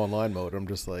the online mode. I'm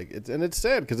just like it's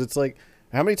sad because it's like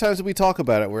how many times did we talk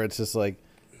about it where it's just like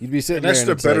you'd be sitting there and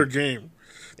that's the better game.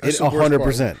 That's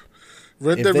 100%.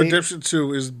 Red Dead Redemption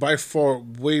 2 is by far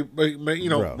way when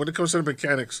it comes to the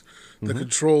mechanics, the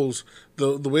controls,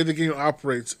 the way the game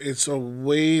operates, it's a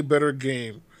way better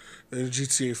game than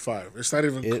GTA 5. It's not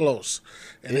even close.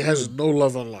 And it has no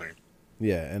love online.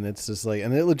 Yeah, and it's just like,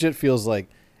 and it legit feels like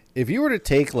if you were to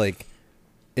take like,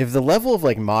 if the level of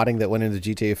like modding that went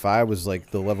into GTA 5 was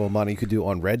like the level of modding you could do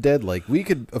on Red Dead, like we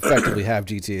could effectively have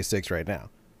GTA 6 right now.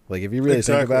 Like if you really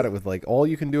think about it with like all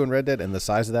you can do in Red Dead and the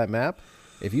size of that map,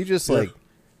 if you just like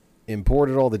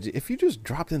imported if you just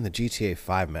dropped in the GTA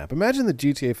 5 map, imagine the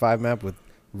GTA 5 map with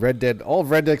Red Dead, all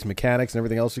of Red Dead's mechanics and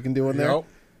everything else you can do in there.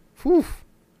 Whew.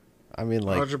 I mean,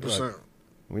 like 100%.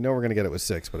 We know we're gonna get it with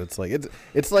 6, but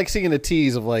it's like seeing a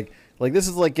tease of like this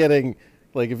is like getting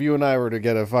like if you and I were to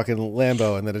get a fucking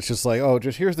Lambo and then it's just like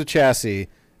just here's the chassis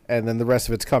and then the rest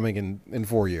of it's coming in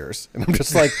 4 years and I'm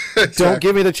just like don't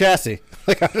give me the chassis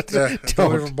like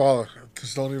don't even bother,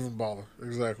 just don't even bother.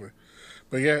 Exactly.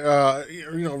 But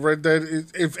Red Dead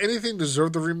if anything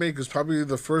deserved the remake is probably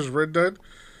the first Red Dead.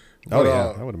 That would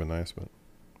have been nice, but.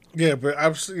 Yeah, but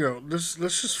absolutely, let's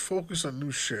just focus on new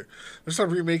shit. Let's not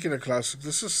remaking a classic.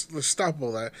 Let's stop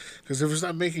all that because if it's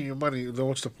not making you money, then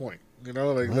what's the point? You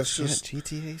know, like let's just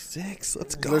GTA 6.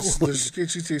 Let's go. Let's get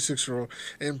GTA 6 roll,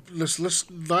 and let's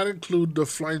not include the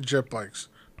flying jet bikes,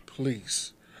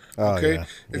 please. Oh, Okay, yeah.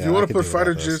 if Yeah, you I want to could put do without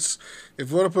fighter those. jets, if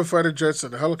you want to put fighter jets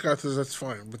and helicopters, that's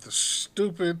fine. But the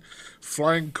stupid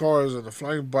flying cars and the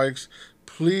flying bikes,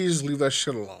 please leave that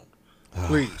shit alone.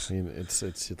 Please. It's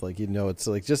like, it's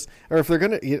like just, or if they're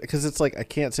gonna, because it's like I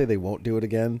can't say they won't do it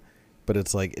again, but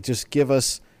it's like just give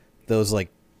us those like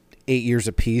 8 years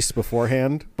of peace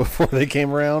beforehand before they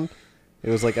came around. It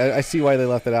was like I see why they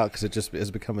left it out because it just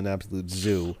has become an absolute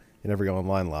zoo in every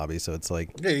online lobby. So it's like,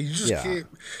 Yeah, you just yeah, can't.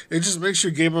 It just makes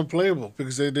your game unplayable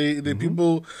because they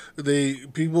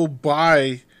Mm-hmm. people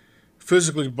buy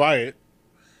physically buy it.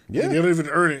 They yeah, don't even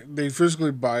earn it. They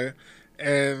physically buy it,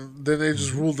 and then they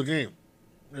just Mm-hmm. rule the game,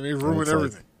 and they and ruin it's like,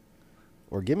 everything.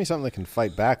 or give me something that can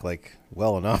fight back like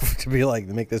well enough to be like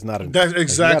to make this not an That like you got to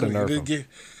exactly. nerf them.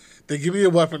 They give me a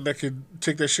weapon that could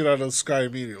take that shit out of the sky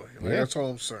immediately. Like, Yeah, that's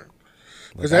all I'm saying.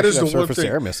 Because like I that should is the have one surface to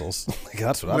thing. air missiles. Like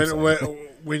that's what I'm When saying. when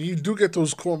when you do get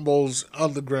those cornballs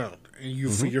on the ground and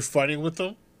you're fighting with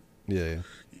them, Yeah, yeah,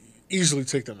 easily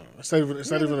take them out. It's not even.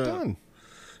 It's not yeah, even they're a. done.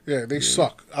 Yeah, they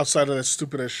suck outside of that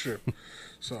stupid ass shit.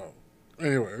 So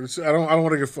anyway, I don't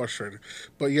want to get frustrated,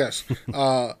 but yes,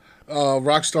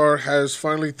 Rockstar has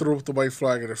finally threw up the white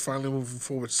flag and they're finally moving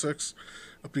forward six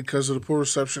because of the poor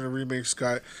reception the remakes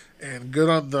got, and good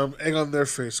on them, egg on their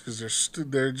face because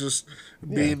they're just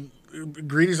Yeah. being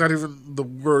greedy's not even the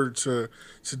word to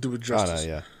do it Oh no, justice.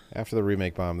 yeah. After the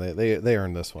remake bomb, they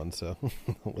earned this one. So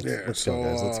Yeah, let's so go,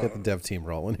 guys. Let's get the dev team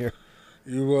rolling here.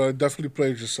 you definitely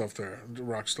played yourself there,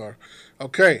 Rockstar.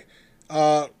 Okay.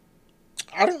 Uh,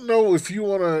 I don't know if you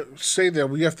want to say that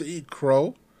we have to eat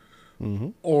crow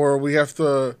or we have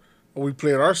to, or we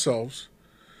play it ourselves.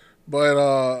 But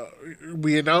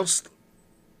we announced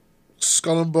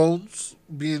Skull and Bones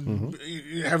being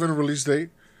having a release date.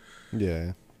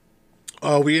 Yeah,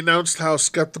 We announced how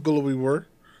skeptical we were.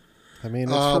 I mean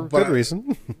it's for But good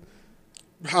reason.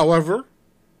 however,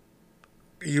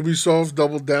 Ubisoft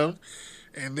doubled down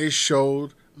and they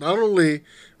showed not only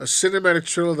a cinematic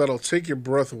trailer that'll take your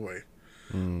breath away,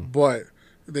 but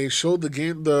they showed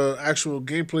the actual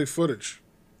gameplay footage.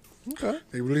 Okay.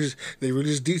 They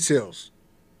released details.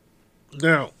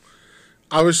 Now,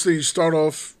 obviously, you start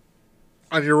off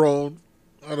on your own.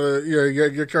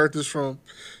 Your character's from,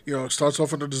 starts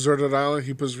off on a deserted island.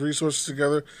 He puts resources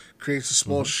together, creates a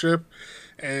small ship,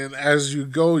 and as you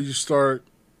go, you start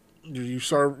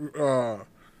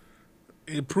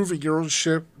improving your own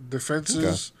ship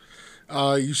defenses.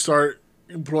 You start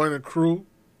employing a crew.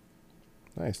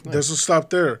 Nice. Doesn't stop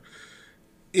there.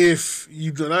 If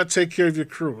you do not take care of your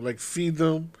crew, like feed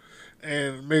them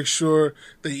and make sure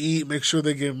they eat, make sure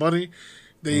they get money,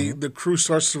 the crew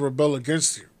starts to rebel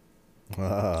against you.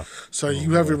 Ah, So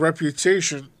you have a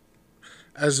reputation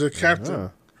as a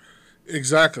captain.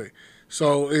 Exactly.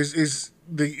 So is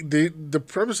the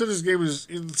premise of this game is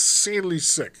insanely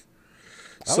sick.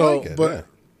 I So, like it.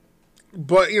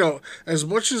 but as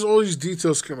much as all these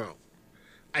details come out,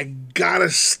 I gotta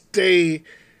stay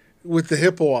with the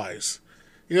hippo eyes.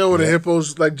 You know when the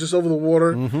hippo's like just over the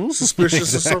water,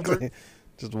 suspicious or something.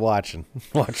 Just watching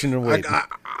and waiting.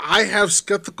 I have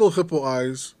skeptical hippo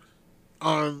eyes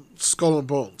on Skull and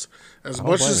Bones. As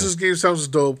much blame as you. this game sounds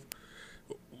dope,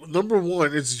 number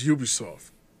one, it's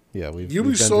Ubisoft. Yeah, we've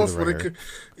been through the ringer.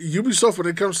 Ubisoft when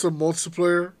it comes to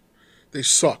multiplayer, they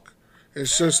suck.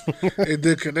 It's just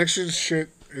the connection shit.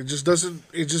 It just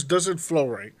doesn't flow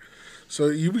right. So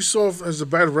Ubisoft has a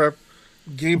bad rep,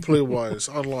 gameplay wise,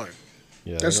 online.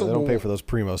 Yeah, That's they don't number pay one. for those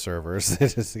primo servers. They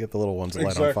just get the little ones light on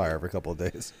Exactly. fire every couple of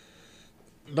days.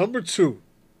 Number two,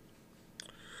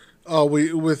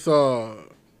 we with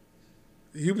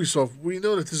Ubisoft, we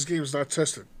know that this game is not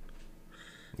tested.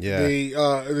 Yeah,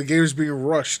 The game is being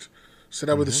rushed, so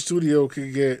that way the studio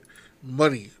can get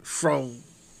money from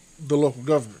the local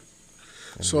government.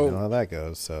 and So you know how that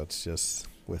goes. So it's just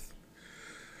with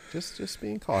just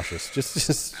being cautious.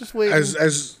 Just waiting.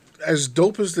 as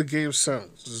dope as the game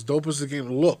sounds, as dope as the game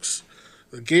looks,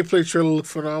 the gameplay trailer looked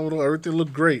phenomenal. Everything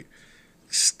looked great.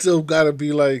 Still gotta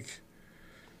be like,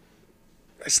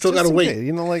 I still Just gotta in wait.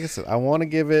 case. Like I said, I want to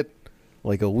give it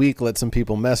like a week. Let some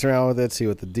people mess around with it, see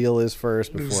what the deal is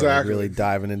first before Exactly. really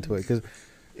diving into it. Because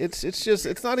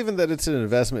it's not even that it's an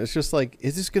investment. It's just like,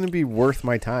 is this going to be worth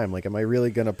my time? Like, am I really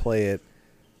going to play it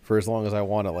for as long as I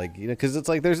want it? Like, because it's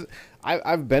like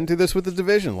I've been through this with the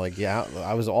Division. Like, yeah,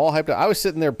 I was all hyped up. I was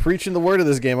sitting there preaching the word of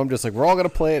this game. I'm just like, we're all going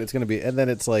to play it. It's going to be, and then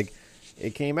it's like,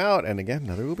 it came out, and again,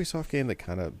 another Ubisoft game that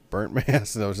kind of burnt my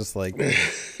ass, and I was just like,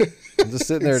 I'm just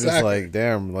sitting there, just Exactly. like,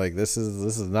 damn, like this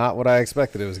is not what I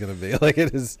expected it was going to be. Like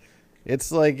it's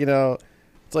like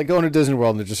it's like going to Disney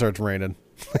World and it just starts raining.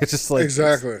 It's just like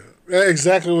Exactly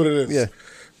what it is. Yeah.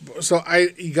 So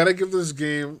you gotta give this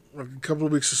game like a couple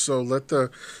of weeks or so.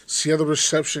 See how the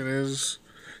reception is,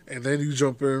 and then you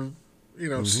jump in.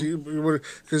 See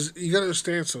because you gotta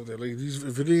understand something. Like these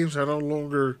video games are no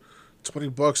longer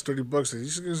 $20, $30.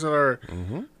 These games that are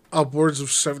upwards of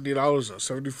 $70 now,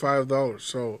 $75.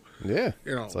 So yeah,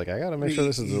 it's like I gotta make sure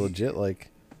this is legit,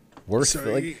 like worth. So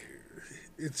like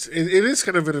it is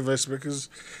kind of an investment because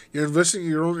you're investing in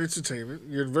your own entertainment.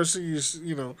 You're investing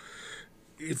in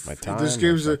if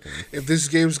this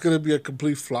game's gonna be a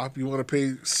complete flop, you want to pay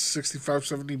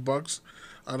 $65-$70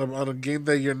 on a game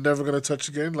that you're never gonna touch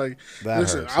again. Like,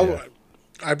 listen,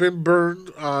 I've been burned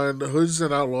on Hoods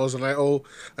and Outlaws, and I owe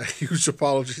a huge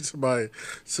apology to my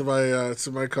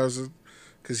cousin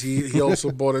because he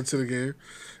also bought into the game.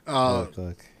 But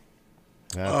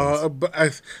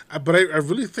I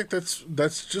really think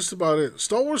that's just about it.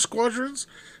 Star Wars Squadrons,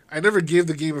 I never gave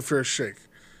the game a fair shake.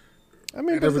 I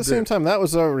mean, but at the same time, that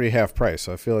was already half price.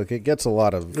 So I feel like it gets a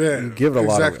lot of you give it a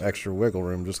lot of extra wiggle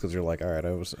room just because you're like, all right,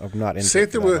 I'm not into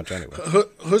it that much anyway.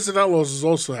 Hoods and Outlaws is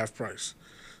also half price.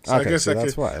 So okay, I guess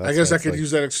I could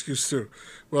use that excuse too.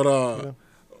 But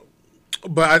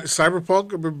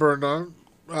Cyberpunk I've been burned on.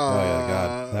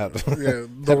 God, the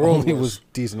that only was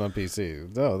decent on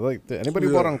PC. No, like anybody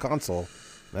who bought on console,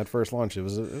 that first launch, it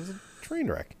was a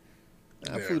train wreck,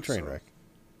 absolute train wreck.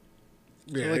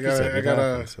 Yeah, so like I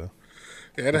gotta.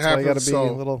 Yeah, it happens. You gotta be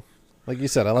a little, like you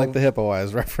said. I like the hippo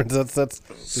eyes reference. That's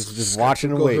just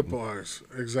watching and waiting. Hippo eyes,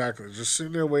 exactly. Just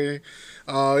sitting there waiting.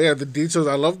 The details.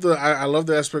 I love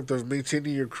the aspect of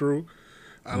maintaining your crew.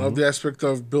 I love the aspect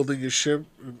of building your ship.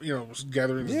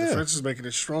 Gathering defenses, making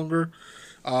it stronger.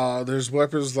 There's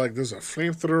weapons like there's a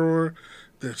flamethrower.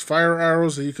 There's fire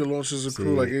arrows that you can launch as a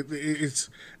crew. Like it's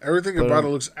everything about it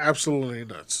looks absolutely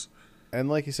nuts. And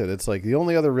like you said, it's like the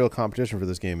only other real competition for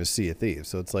this game is Sea of Thieves.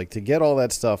 So it's like to get all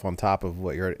that stuff on top of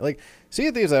what you're already, like Sea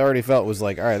of Thieves. I already felt was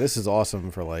like, all right, this is awesome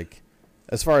for like,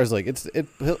 as far as like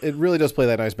it really does play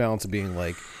that nice balance of being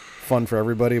like fun for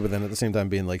everybody, but then at the same time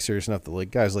being like serious enough that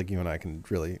like guys like you and I can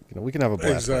really, we can have a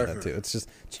blast with that too. It's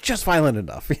just violent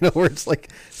enough, where it's like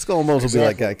Skull and Bones will be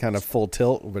like that kind of full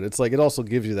tilt, but it's like it also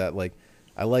gives you that like.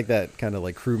 I like that kind of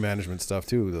like crew management stuff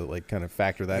too, to like kind of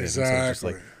factor that in. So it's just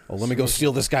like, oh, let me go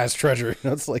steal this guy's treasure.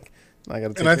 It's like I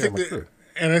got to take care of my crew.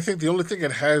 And I think the only thing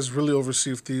it has really over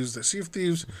Sea of Thieves, that Sea of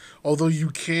Thieves, although you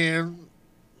can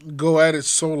go at it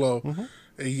solo,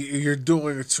 you're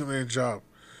doing a two-man job.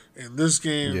 And this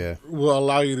game will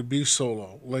allow you to be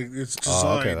solo. Like it's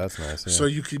designed that's nice. Yeah. So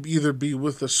you could either be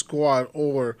with a squad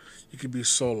or you could be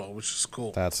solo, which is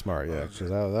cool. That's smart, yeah. Because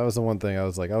that was the one thing I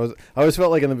was like, I always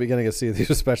felt like in the beginning of Sea of Thieves,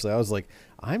 especially, I was like,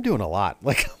 I'm doing a lot.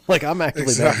 Like I'm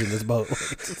actively managing this boat. Like,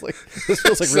 it's just like this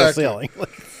feels like real sailing.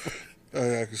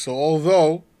 So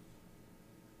although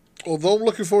I'm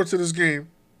looking forward to this game,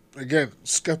 again,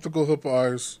 skeptical hippo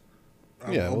eyes.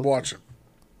 I'm watching.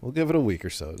 We'll give it a week or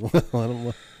so.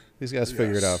 Let these guys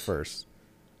figure it out first.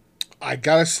 I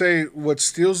gotta say, what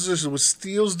steals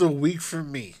the week for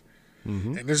me,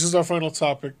 and this is our final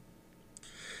topic,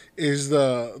 is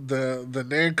the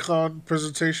NANCON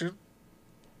presentation.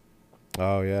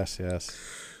 Oh yes.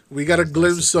 We got a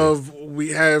glimpse of. We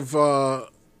have the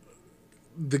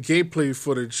gameplay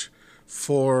footage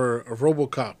for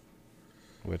RoboCop,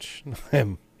 which I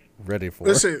am ready for.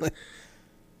 Listen,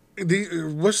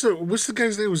 what's the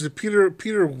guy's name? Was it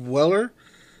Peter Weller?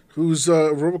 Who's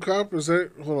RoboCop? Is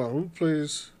that? Hold on. Who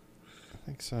plays? I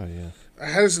think so. Yeah. I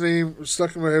had his name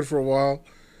stuck in my head for a while.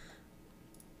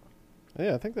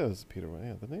 Yeah, I think that was Peter Weller.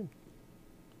 Yeah, the name.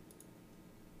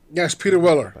 Yes, Peter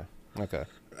Weller. Okay.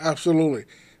 Absolutely.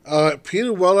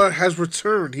 Peter Weller has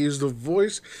returned. He is the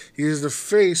voice. He is the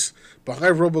face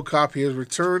behind RoboCop. He has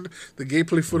returned. The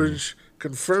gameplay footage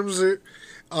confirms it.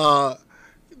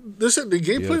 Listen, the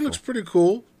gameplay looks pretty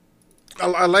cool.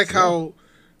 I like how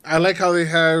they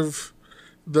have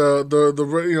the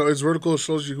it's vertical. It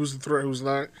shows you who's the threat, who's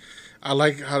not. I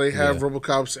like how they have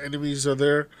RoboCop's enemies are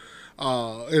there.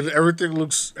 And everything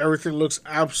looks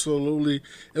absolutely.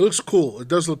 It looks cool. It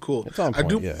does look cool. It's on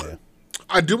point.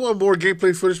 I do want more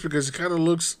gameplay footage because it kind of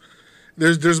looks.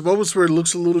 There's moments where it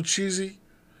looks a little cheesy.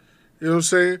 You know what I'm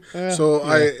saying?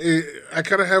 I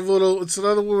kind of have a little. It's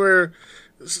another one where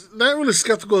it's not really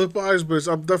skeptical hippo eyes, but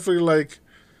I'm definitely like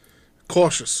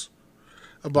cautious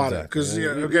about it because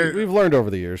we've learned over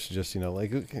the years to just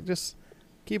just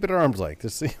keep it at arm's length.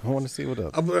 Just see, I want to see what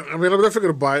else. I'm definitely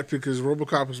gonna buy it because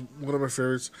RoboCop is one of my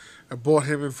favorites. I bought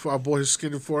his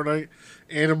skin in Fortnite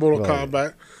and in Mortal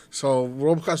Kombat. So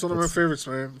RoboCop's one of my favorites,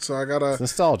 man. So I gotta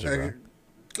nostalgia, bro.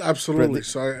 Absolutely.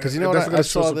 So because I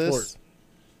saw this,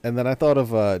 and then I thought of.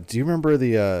 Do you remember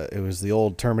it was the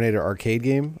old Terminator arcade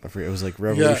game? I forget. It was like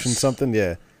Revolution something.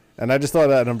 Yeah. And I just thought of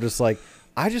that, and I'm just like,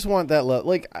 I just want that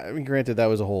like, I mean, granted, that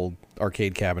was a whole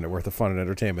arcade cabinet worth of fun and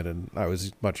entertainment, and I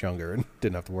was much younger and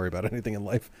didn't have to worry about anything in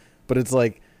life. But it's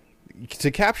like,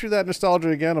 to capture that nostalgia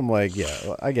again, I'm like,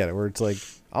 yeah, I get it. Where it's like,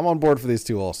 I'm on board for these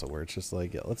two also, where it's just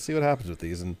like, yeah, let's see what happens with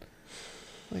these. And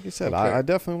like you said, I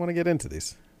definitely want to get into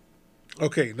these.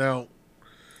 Okay, now,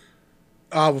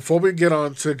 before we get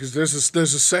on to, because there's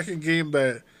a second game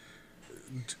that,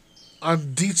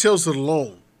 on details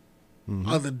alone,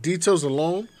 on the details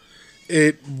alone,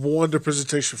 it won the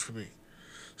presentation for me.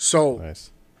 So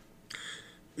Nice.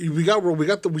 we got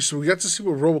to see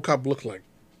what RoboCop looked like.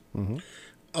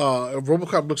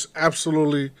 RoboCop looks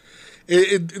absolutely.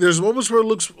 There's moments where it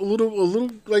looks a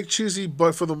little like cheesy,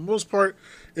 but for the most part,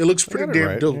 it looks pretty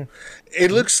damn dope. Yeah.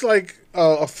 It looks like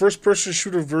a first-person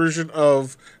shooter version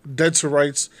of Dead to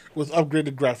Rights with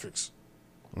upgraded graphics.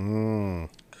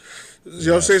 You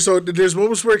know what I'm saying? So there's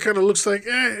moments where it kind of looks like,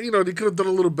 they could have done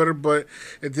a little better, but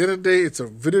at the end of the day,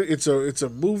 it's a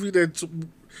movie that's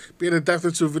being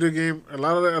adapted to a video game. A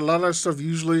lot of that stuff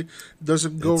usually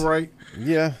doesn't go right.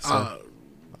 Yeah. So I'll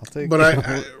take. But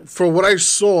I for what I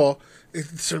saw,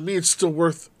 to me, it's still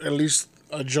worth at least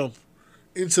a jump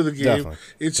into the game,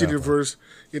 into the universe.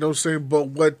 You know what I'm saying? But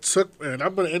what took, and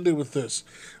I'm going to end it with this,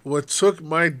 what took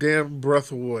my damn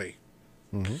breath away.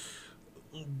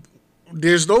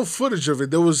 There's no footage of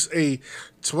it. There was a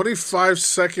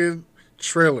 25-second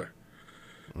trailer.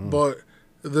 But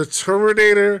the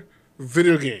Terminator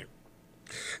video game.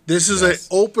 This is an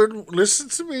open, listen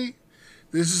to me,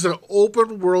 this is an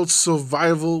open world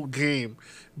survival game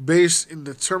based in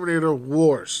the Terminator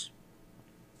Wars.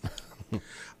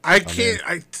 I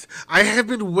have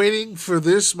been waiting for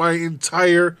this my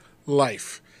entire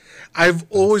life. I've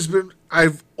always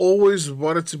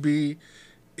wanted to be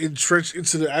entrenched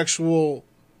into the actual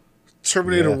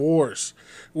Terminator Wars,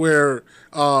 where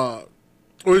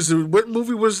what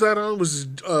movie was that on?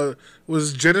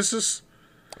 Was Genesis?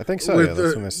 I think so. Yeah,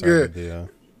 that's when I started.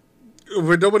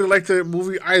 Where nobody liked that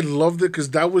movie, I loved it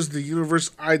because that was the universe.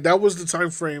 That was the time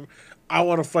frame I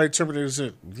want to fight Terminators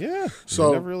in. Yeah, so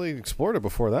I never really explored it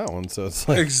before that one, so it's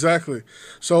like exactly.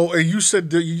 So, and you said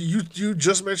that you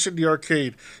just mentioned the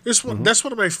arcade. That's one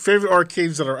of my favorite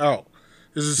arcades that are out.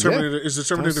 Is the Terminator? Is the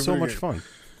Terminator? That's so much fun.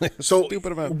 So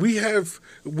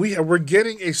we're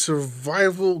getting a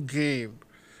survival game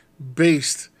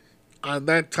based on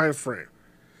that time frame.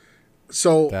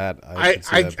 So I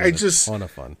just a ton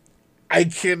of fun. I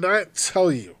cannot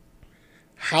tell you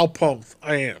how pumped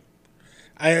I am.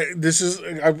 Let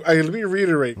me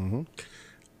reiterate.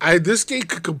 This game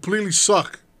could completely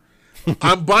suck.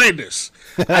 I'm buying this.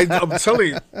 I'm telling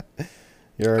you.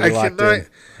 You're already locked in.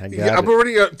 I'm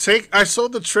already I saw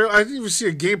the trailer. I didn't even see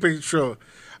a gameplay trailer.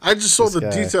 I just saw the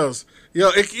details.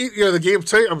 The game.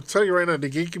 I'm telling you right now, the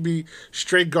game can be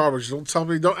straight garbage.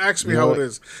 Don't ask me how it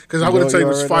is, because I'm going to tell you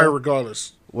it's fire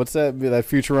regardless. What's that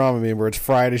Futurama meme where it's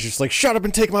Friday? It's just like, shut up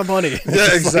and take my money.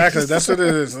 Yeah, exactly. That's what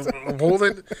it is. I'm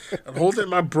holding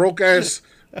my broke ass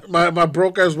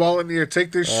wallet in the air.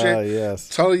 Take this shit. Yes.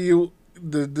 Telling you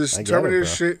this Terminator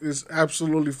shit is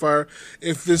absolutely fire.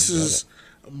 If this is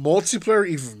multiplayer,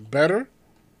 even better.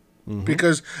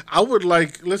 Because I would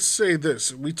let's say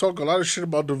this. We talk a lot of shit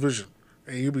about Division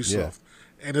and Ubisoft.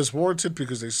 And it's warranted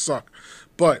because they suck.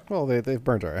 But they've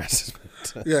burnt our asses.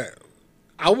 Yeah.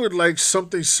 I would like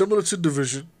something similar to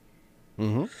Division.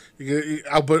 But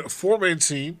a 4-man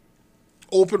team,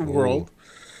 open world.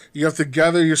 You have to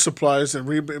gather your supplies and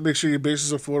make sure your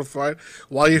bases are fortified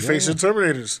while you're facing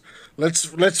Terminators. Let's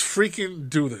freaking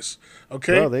do this,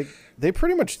 okay? Bro, they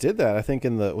pretty much did that. I think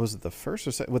was it the first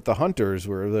or second with the Hunters,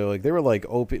 where they were like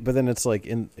OP, but then it's like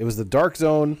it was the Dark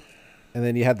Zone, and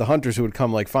then you had the Hunters who would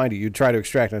come find you. You'd try to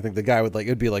extract. And I think the guy would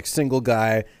it'd be single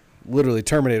guy, literally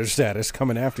Terminator status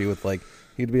coming after you with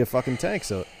he'd be a fucking tank.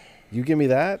 So you give me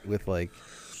that with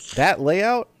that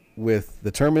layout with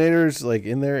the Terminators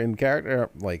in there in character,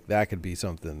 that could be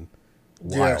something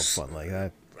wild fun like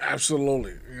that.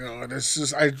 Absolutely. And it's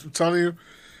just, I'm telling you,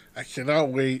 I cannot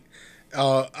wait.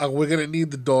 We're gonna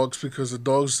need the dogs, because the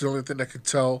dogs are the only thing that can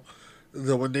tell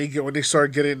that when they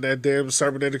start getting that damn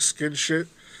cybernetic skin shit.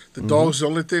 The dog's the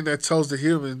only thing that tells the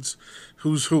humans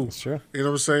who's who. That's true. You know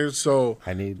what I'm saying? So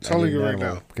I need you right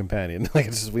now companion.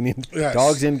 We need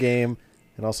dogs in game,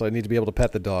 and also I need to be able to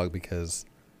pet the dog, because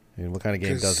what kind of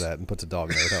game does that and puts a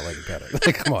dog in there without letting pet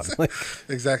it? Come on.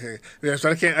 Exactly. Yeah. So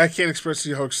I can't express to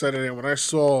you how excited I am when I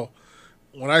saw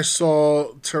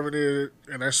Terminator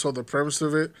and I saw the premise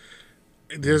of it.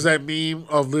 There's that meme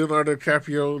of Leonardo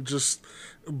DiCaprio just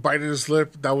biting his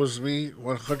lip. That was me,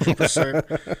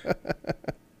 100%.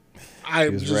 He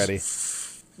was ready.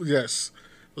 Yes.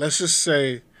 Let's just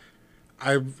say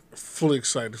I'm fully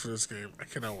excited for this game. I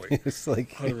cannot wait. It's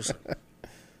like 100%.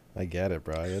 I get it,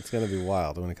 bro. It's gonna be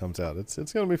wild when it comes out. It's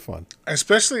gonna be fun.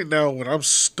 Especially now when I'm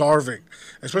starving.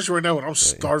 Especially right now when I'm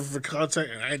starving for content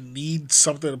and I need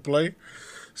something to play.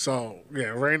 So yeah,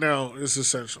 right now it's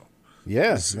essential.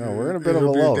 Yeah, no, we're in a bit of a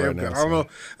lull right now. I don't know.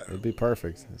 It'd be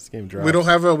perfect. This game drops. We don't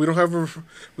have a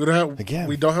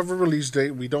release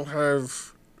date. We don't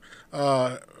have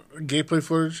gameplay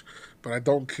footage, but I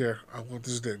don't care. I want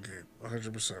this damn game,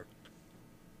 100%.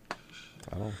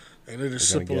 And it is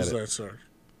simple as that, sir.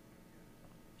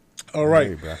 All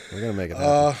right, bro. We're gonna make it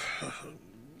happen.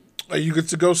 Are you good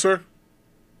to go, sir?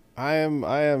 I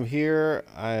am here.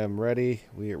 I am ready.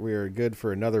 We are good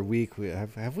for another week.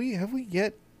 Have we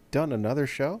yet done another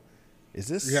show? Is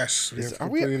this? Yes. Are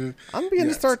we? I'm beginning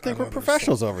to start thinking we're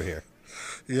professionals over here.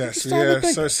 Yes.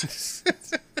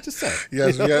 Just say.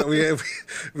 Yes.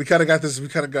 We kind of got this. We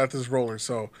kind of got this rolling.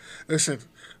 So listen,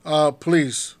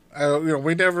 please.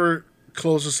 We never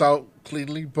close this out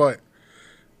cleanly, but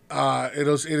it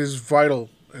is vital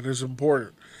and it's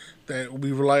important that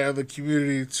we rely on the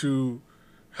community to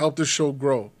help the show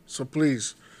grow. So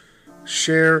please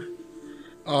share.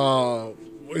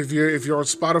 If you're on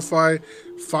Spotify,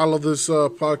 follow this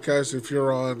podcast. If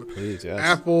you're on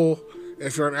Apple,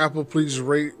 please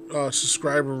rate,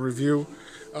 subscribe, and review.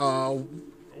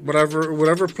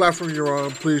 Whatever platform you're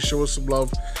on, please show us some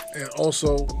love. And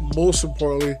also, most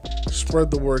importantly,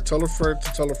 spread the word. Tell a friend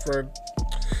to tell a friend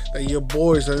that your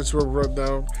boys are into a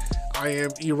rundown. I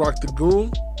am E-Rock the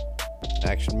Goon.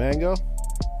 Action Mango.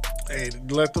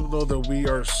 And let them know that we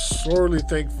are sorely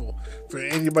thankful for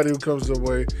anybody who comes their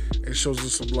way and shows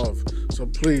us some love. So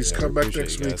please come back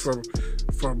next week for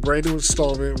a brand new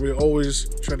installment. We're always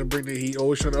trying to bring the heat,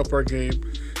 always trying to up our game.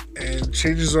 And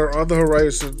changes are on the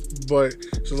horizon, but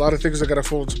there's a lot of things that got to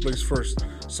fall into place first.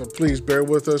 So please bear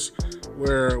with us.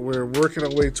 We're working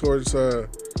our way towards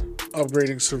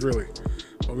upgrading severely.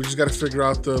 But we just got to figure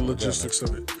out the logistics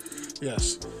of it.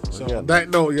 Yes. So on that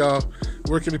note, y'all,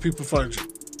 where can the people find you?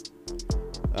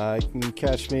 You can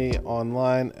catch me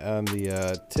online on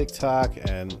the TikTok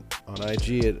and on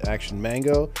IG at Action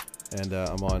Mango, and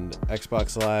I'm on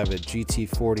Xbox Live at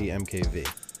GT40MKV.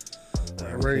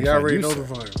 Y'all already know the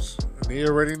vibes. And you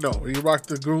already know. You rock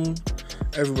the Goon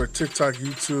everywhere. TikTok,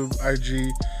 YouTube,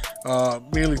 IG.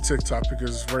 Mainly TikTok,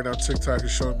 because right now TikTok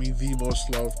is showing me the most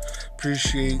love.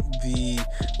 Appreciate the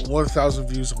 1,000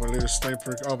 views on my latest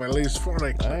my latest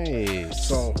Fortnite clip. Nice.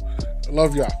 So,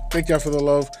 love y'all. Thank y'all for the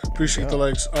love. Appreciate the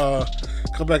likes.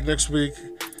 Come back next week.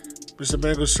 Mr.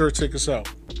 Mango, sir, take us out.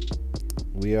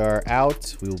 We are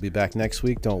out. We will be back next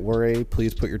week. Don't worry.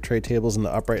 Please put your tray tables in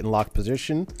the upright and locked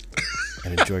position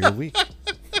and enjoy your week.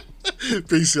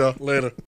 Peace, y'all. Later.